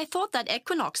 I thought that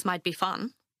Equinox might be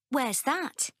fun. Where's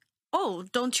that? Oh,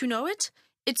 don't you know it?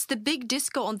 It's the big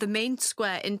disco on the main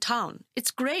square in town.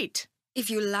 It's great. If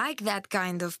you like that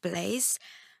kind of place,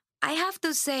 I have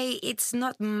to say it's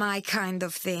not my kind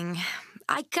of thing.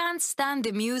 I can't stand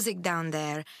the music down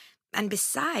there. And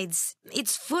besides,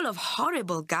 it's full of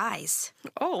horrible guys.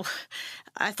 Oh,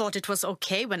 I thought it was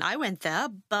okay when I went there,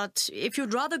 but if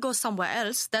you'd rather go somewhere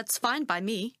else, that's fine by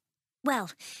me.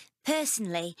 Well,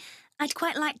 personally, I'd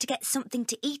quite like to get something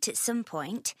to eat at some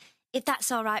point, if that's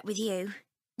all right with you.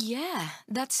 Yeah,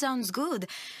 that sounds good.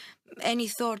 Any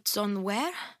thoughts on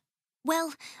where?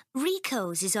 Well,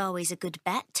 Rico's is always a good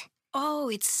bet. Oh,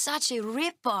 it's such a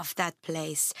rip-off, that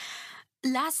place.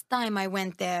 Last time I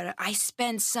went there, I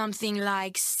spent something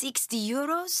like 60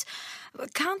 euros.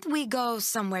 Can't we go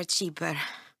somewhere cheaper?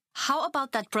 How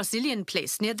about that Brazilian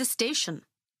place near the station?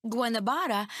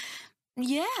 Guanabara?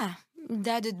 Yeah,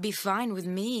 that'd be fine with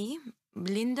me.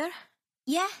 Blinder?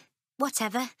 Yeah,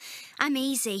 whatever. I'm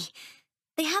easy.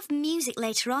 They have music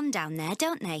later on down there,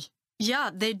 don't they? Yeah,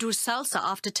 they do salsa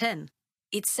after 10.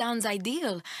 It sounds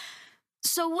ideal.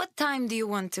 So what time do you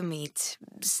want to meet?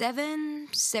 7?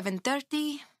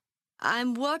 7:30?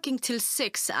 I'm working till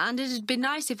 6, and it'd be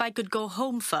nice if I could go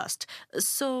home first.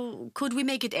 So, could we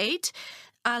make it 8?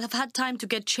 I'll have had time to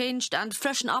get changed and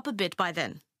freshen up a bit by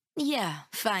then. Yeah,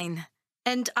 fine.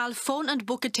 And I'll phone and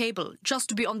book a table, just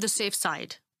to be on the safe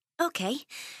side. OK.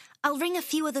 I'll ring a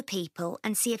few other people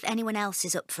and see if anyone else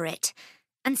is up for it.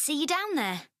 And see you down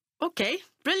there. OK,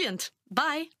 brilliant.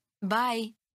 Bye.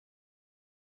 Bye.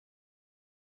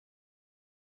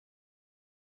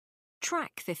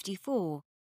 Track 54.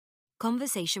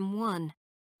 Conversation 1.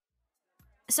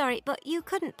 Sorry, but you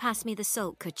couldn't pass me the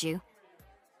salt, could you?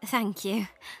 Thank you.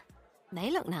 They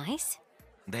look nice.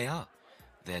 They are.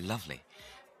 They're lovely.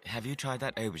 Have you tried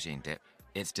that aubergine dip?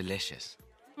 It's delicious.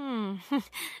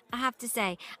 I have to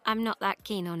say, I'm not that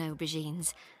keen on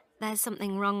aubergines. There's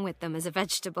something wrong with them as a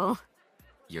vegetable.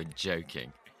 You're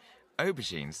joking.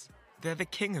 Aubergines, they're the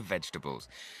king of vegetables.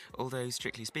 Although,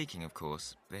 strictly speaking, of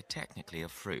course, they're technically a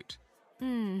fruit.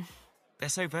 They're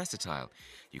so versatile.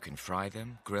 You can fry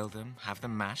them, grill them, have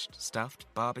them mashed, stuffed,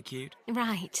 barbecued.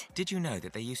 Right. Did you know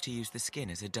that they used to use the skin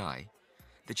as a dye?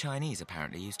 The Chinese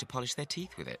apparently used to polish their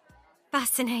teeth with it.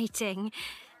 Fascinating.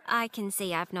 I can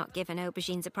see I've not given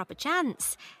aubergines a proper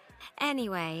chance.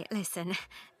 Anyway, listen.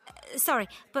 Sorry,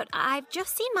 but I've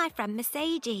just seen my friend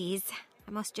Mercedes.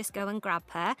 I must just go and grab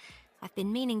her. I've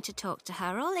been meaning to talk to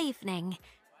her all evening.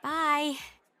 Bye.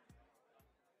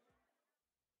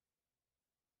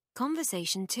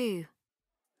 Conversation 2.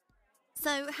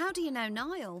 So, how do you know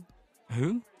Niall?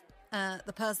 Who?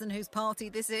 The person whose party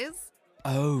this is?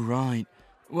 Oh, right.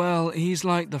 Well, he's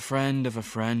like the friend of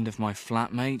my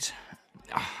flatmate.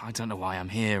 I don't know why I'm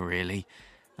here, really.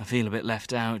 I feel a bit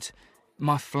left out.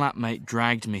 My flatmate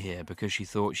dragged me here because she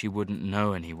thought she wouldn't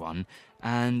know anyone,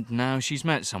 and now she's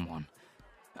met someone.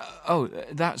 Oh,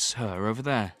 that's her over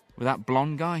there, with that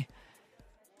blonde guy.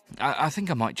 I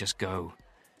think I might just go.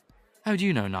 How do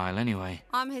you know Niall, anyway?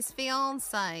 I'm his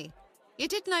fiancée. You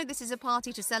did know this is a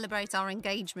party to celebrate our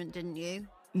engagement, didn't you?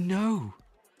 No.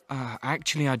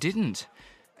 Actually, I didn't.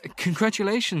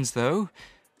 Congratulations, though.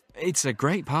 It's a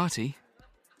great party.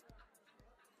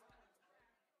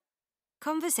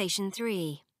 Conversation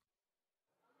 3.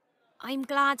 I'm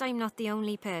glad I'm not the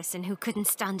only person who couldn't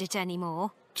stand it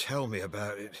anymore. Tell me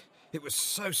about it. It was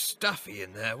so stuffy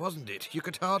in there, wasn't it? You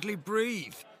could hardly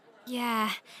breathe. Yeah,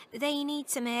 they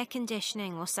need some air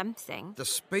conditioning or something. The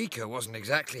speaker wasn't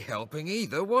exactly helping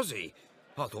either, was he?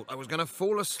 I thought I was going to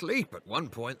fall asleep at one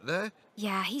point there.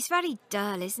 Yeah, he's very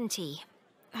dull, isn't he?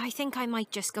 I think I might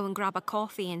just go and grab a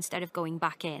coffee instead of going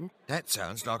back in. That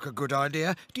sounds like a good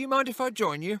idea. Do you mind if I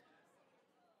join you?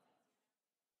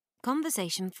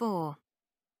 Conversation 4.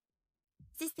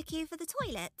 Is this the queue for the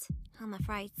toilet? I'm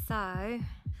afraid so.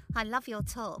 I love your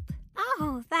top.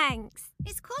 Oh, thanks.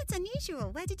 It's quite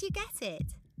unusual. Where did you get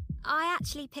it? I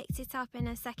actually picked it up in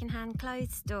a second-hand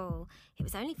clothes stall. It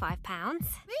was only £5.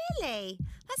 Really?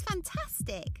 That's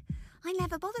fantastic. I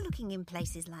never bother looking in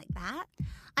places like that.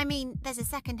 I mean, there's a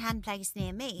second-hand place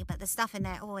near me, but the stuff in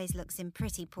there always looks in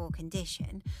pretty poor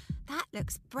condition. That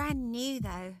looks brand new,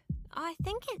 though. I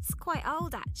think it's quite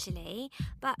old, actually,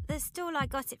 but the stall I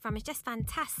got it from is just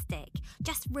fantastic.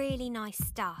 Just really nice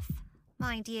stuff.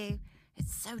 Mind you,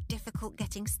 it's so difficult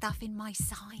getting stuff in my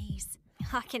size.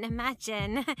 I can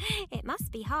imagine. It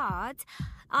must be hard.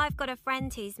 I've got a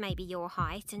friend who's maybe your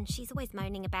height, and she's always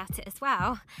moaning about it as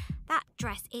well. That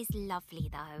dress is lovely,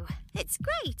 though. It's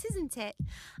great, isn't it?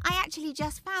 I actually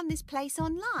just found this place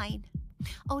online.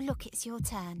 Oh, look, it's your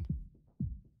turn.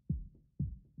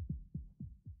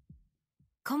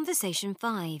 Conversation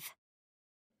 5.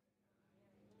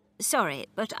 Sorry,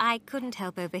 but I couldn't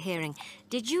help overhearing.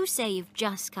 Did you say you've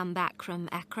just come back from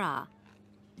Accra?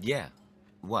 Yeah.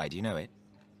 Why, do you know it?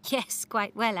 Yes,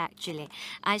 quite well, actually.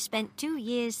 I spent 2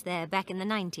 years there back in the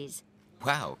 90s.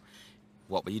 Wow.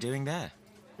 What were you doing there?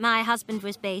 My husband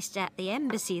was based at the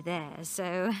embassy there,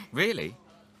 so... Really?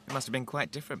 It must have been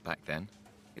quite different back then.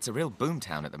 It's a real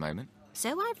boomtown at the moment.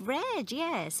 So I've read,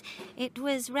 yes. It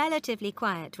was relatively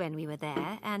quiet when we were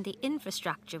there, and the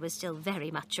infrastructure was still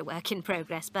very much a work in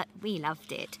progress, but we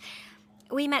loved it.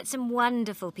 We met some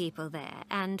wonderful people there,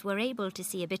 and were able to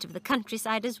see a bit of the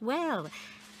countryside as well.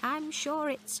 I'm sure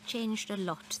it's changed a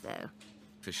lot, though.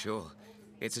 For sure.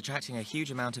 It's attracting a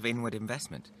huge amount of inward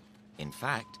investment. In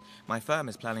fact, my firm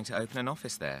is planning to open an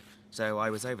office there, so I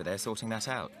was over there sorting that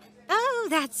out. Oh,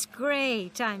 that's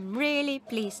great. I'm really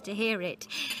pleased to hear it.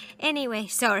 Anyway,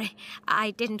 sorry,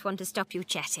 I didn't want to stop you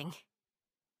chatting.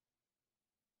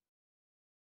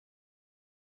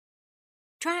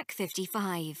 Track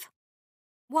 55.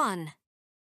 1.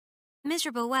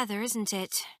 Miserable weather, isn't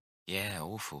it? Yeah,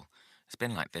 awful. It's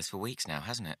been like this for weeks now,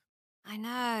 hasn't it? I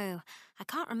know. I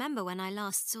can't remember when I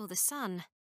last saw the sun.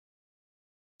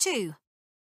 2.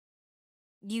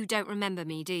 You don't remember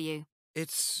me, do you?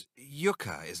 It's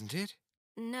Yucca, isn't it?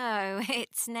 No,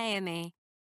 it's Naomi.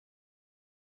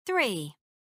 3.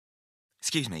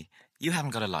 Excuse me, you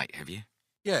haven't got a light, have you?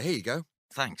 Yeah, here you go.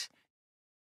 Thanks.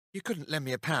 You couldn't lend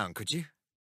me £1, could you?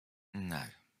 No,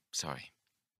 sorry.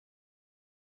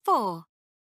 4.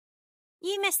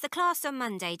 You missed the class on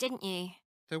Monday, didn't you?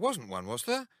 There wasn't one, was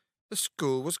there? The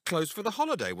school was closed for the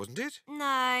holiday, wasn't it?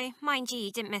 No, mind you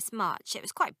didn't miss much. It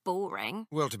was quite boring.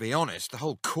 Well, to be honest, the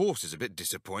whole course is a bit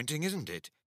disappointing, isn't it?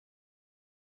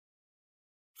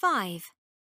 5.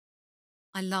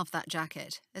 I love that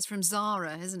jacket. It's from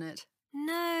Zara, isn't it?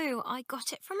 No, I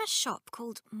got it from a shop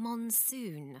called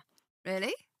Monsoon.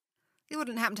 Really? You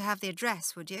wouldn't happen to have the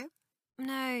address, would you?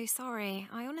 No, sorry.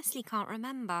 I honestly can't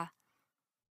remember.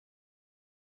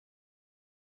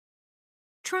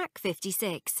 Track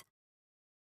 56.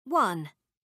 1.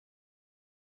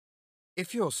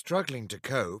 If you're struggling to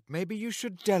cope, maybe you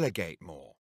should delegate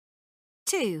more.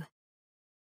 2.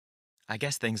 I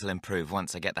guess things will improve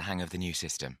once I get the hang of the new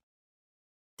system.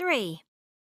 3.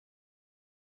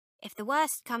 If the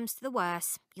worst comes to the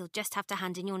worst, you'll just have to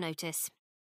hand in your notice.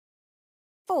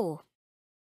 4.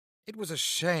 It was a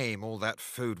shame all that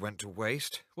food went to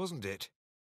waste, wasn't it?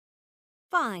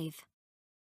 5.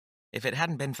 If it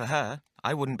hadn't been for her,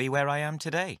 I wouldn't be where I am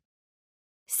today.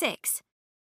 6.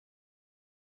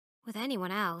 With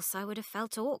anyone else, I would have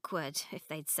felt awkward if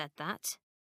they'd said that.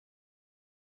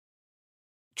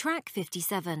 Track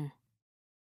 57.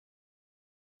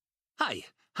 Hi,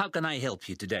 how can I help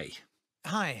you today?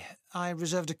 Hi, I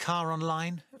reserved a car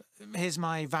online. Here's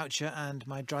my voucher and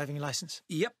my driving licence.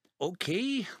 Yep,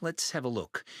 okay, let's have a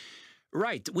look.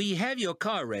 Right, we have your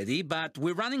car ready, but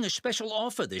we're running a special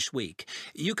offer this week.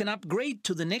 You can upgrade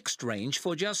to the next range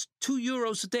for just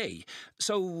 €2 a day,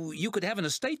 so you could have an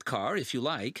estate car if you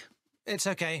like. It's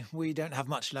okay, we don't have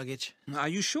much luggage. Are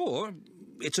you sure?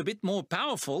 It's a bit more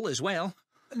powerful as well.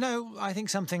 No, I think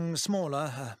something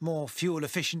smaller, more fuel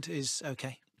efficient is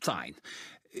okay. Fine.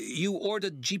 You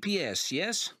ordered GPS,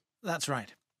 yes? That's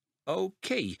right.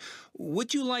 Okay.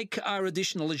 Would you like our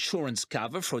additional insurance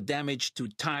cover for damage to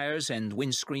tyres and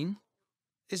windscreen?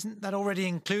 Isn't that already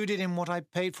included in what I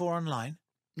paid for online?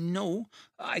 No,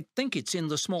 I think it's in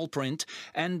the small print,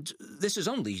 and this is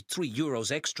only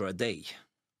 €3 extra a day.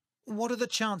 What are the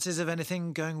chances of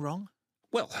anything going wrong?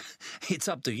 Well, it's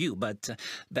up to you, but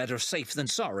better safe than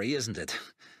sorry, isn't it?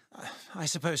 I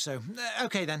suppose so.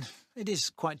 Okay then, it is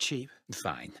quite cheap.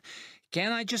 Fine.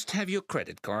 Can I just have your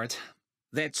credit card?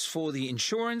 That's for the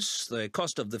insurance, the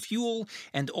cost of the fuel,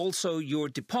 and also your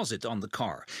deposit on the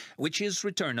car, which is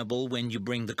returnable when you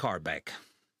bring the car back.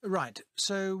 Right,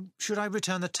 so should I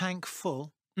return the tank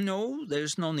full? No,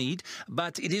 there's no need,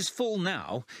 but it is full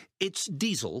now. It's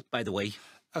diesel, by the way.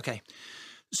 Okay.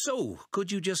 So,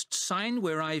 could you just sign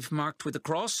where I've marked with a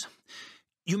cross?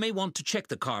 You may want to check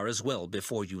the car as well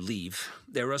before you leave.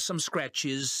 There are some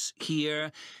scratches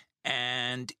here,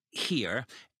 and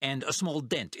a small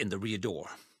dent in the rear door.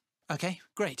 Okay,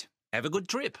 great. Have a good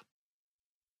trip.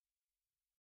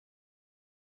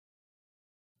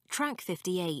 Track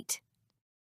 58.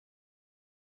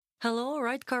 Hello,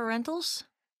 Right Car Rentals?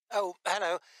 Oh,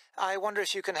 hello. I wonder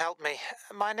if you can help me.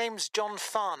 My name's John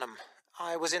Farnham.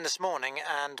 I was in this morning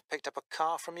and picked up a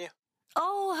car from you.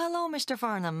 Oh, hello, Mr.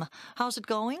 Farnham. How's it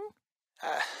going?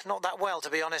 Not that well, to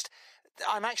be honest.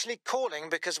 I'm actually calling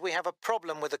because we have a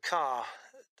problem with the car.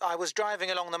 I was driving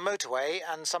along the motorway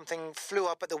and something flew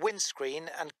up at the windscreen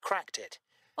and cracked it.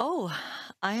 Oh,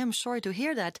 I am sorry to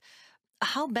hear that.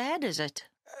 How bad is it?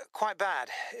 Quite bad.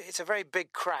 It's a very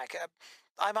big crack.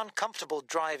 I'm uncomfortable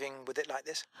driving with it like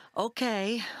this.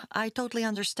 Okay, I totally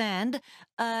understand.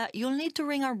 You'll need to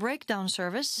ring our breakdown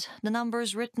service. The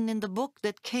number's written in the book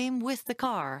that came with the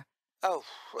car. Oh,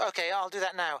 okay, I'll do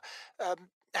that now.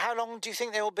 How long do you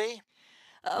think they will be?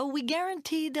 We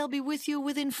guarantee they'll be with you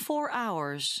within 4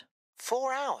 hours.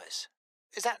 4 hours?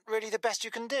 Is that really the best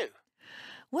you can do?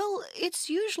 Well, it's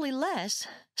usually less.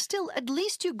 Still, at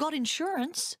least you got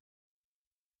insurance.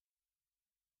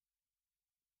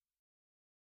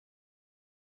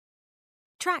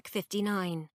 Track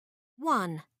 59.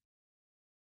 1.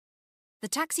 The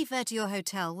taxi fare to your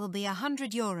hotel will be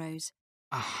 €100.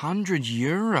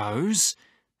 €100?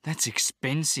 That's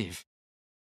expensive.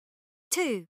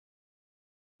 2.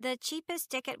 The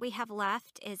cheapest ticket we have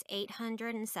left is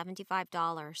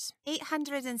 $875.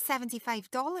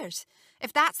 $875?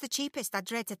 If that's the cheapest, I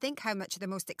dread to think how much the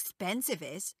most expensive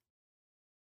is.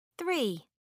 3.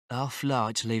 Our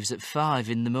flight leaves at 5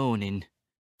 in the morning.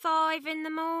 5 in the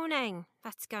morning.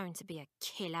 That's going to be a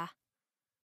killer.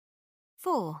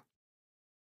 4.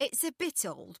 It's a bit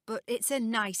old, but it's a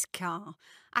nice car.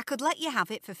 I could let you have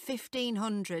it for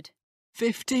 1,500.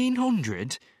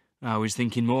 1,500? I was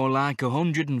thinking more like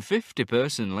 150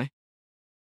 personally.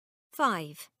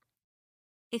 5.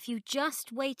 If you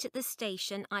just wait at the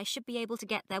station, I should be able to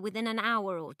get there within an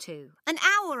hour or two. An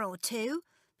hour or two?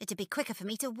 It'd be quicker for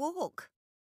me to walk.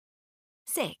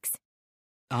 6.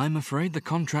 I'm afraid the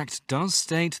contract does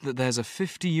state that there's a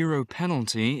 €50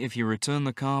 penalty if you return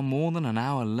the car more than an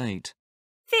hour late.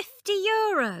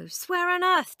 €50? Where on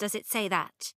earth does it say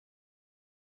that?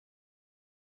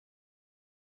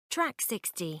 Track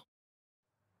 60.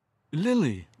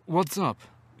 Lily, what's up?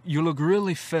 You look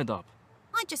really fed up.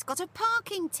 I just got a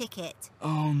parking ticket.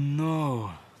 Oh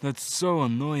no, that's so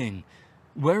annoying.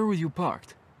 Where were you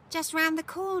parked? Just round the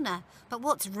corner. But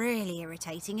what's really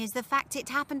irritating is the fact it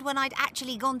happened when I'd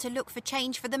actually gone to look for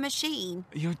change for the machine.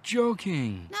 You're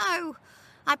joking. No.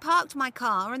 I parked my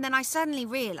car and then I suddenly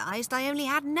realised I only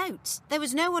had notes. There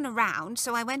was no one around,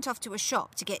 so I went off to a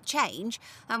shop to get change,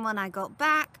 and when I got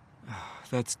back...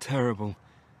 That's terrible.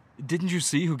 Didn't you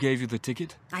see who gave you the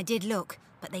ticket? I did look,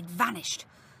 but they'd vanished.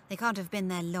 They can't have been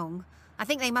there long. I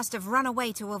think they must have run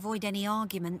away to avoid any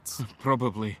arguments.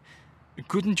 Probably.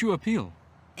 Couldn't you appeal?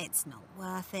 It's not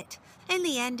worth it. In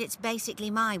the end, it's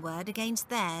basically my word against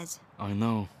theirs. I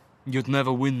know. You'd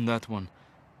never win that one.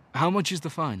 How much is the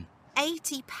fine?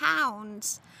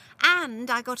 £80.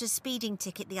 And I got a speeding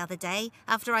ticket the other day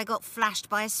after I got flashed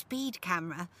by a speed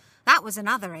camera. That was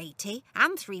another 80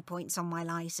 and 3 points on my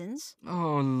licence.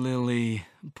 Oh, Lily.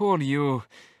 Poor you.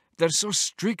 They're so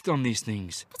strict on these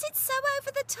things. But it's so over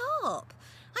the top.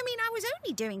 I mean, I was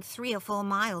only doing 3 or 4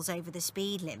 miles over the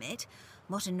speed limit.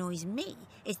 What annoys me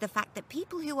is the fact that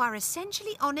people who are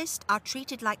essentially honest are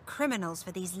treated like criminals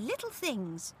for these little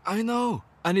things. I know.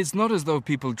 And it's not as though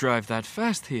people drive that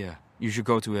fast here. You should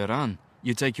go to Iran.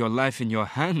 You take your life in your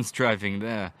hands driving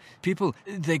there. People,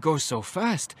 they go so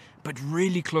fast, but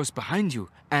really close behind you.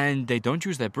 And they don't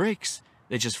use their brakes.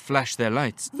 They just flash their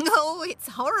lights. Oh, it's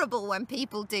horrible when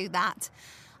people do that.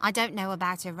 I don't know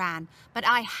about Iran, but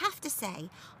I have to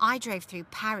say, I drove through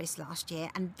Paris last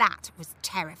year and that was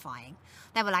terrifying.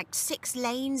 There were like 6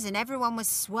 lanes and everyone was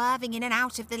swerving in and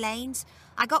out of the lanes.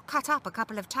 I got cut up a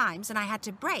couple of times and I had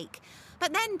to brake.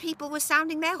 But then people were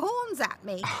sounding their horns at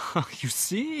me. You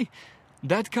see?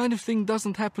 That kind of thing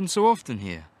doesn't happen so often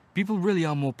here. People really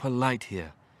are more polite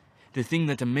here. The thing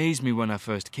that amazed me when I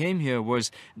first came here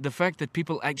was the fact that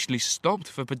people actually stopped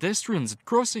for pedestrians at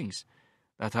crossings.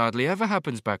 That hardly ever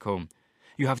happens back home.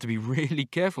 You have to be really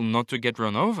careful not to get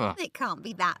run over. It can't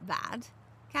be that bad,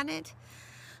 can it?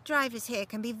 Drivers here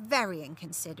can be very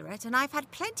inconsiderate, and I've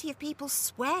had plenty of people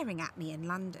swearing at me in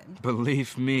London.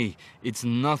 Believe me, it's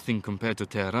nothing compared to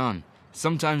Tehran.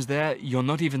 Sometimes there, you're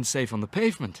not even safe on the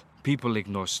pavement. People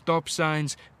ignore stop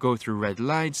signs, go through red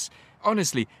lights.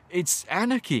 Honestly, it's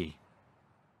anarchy.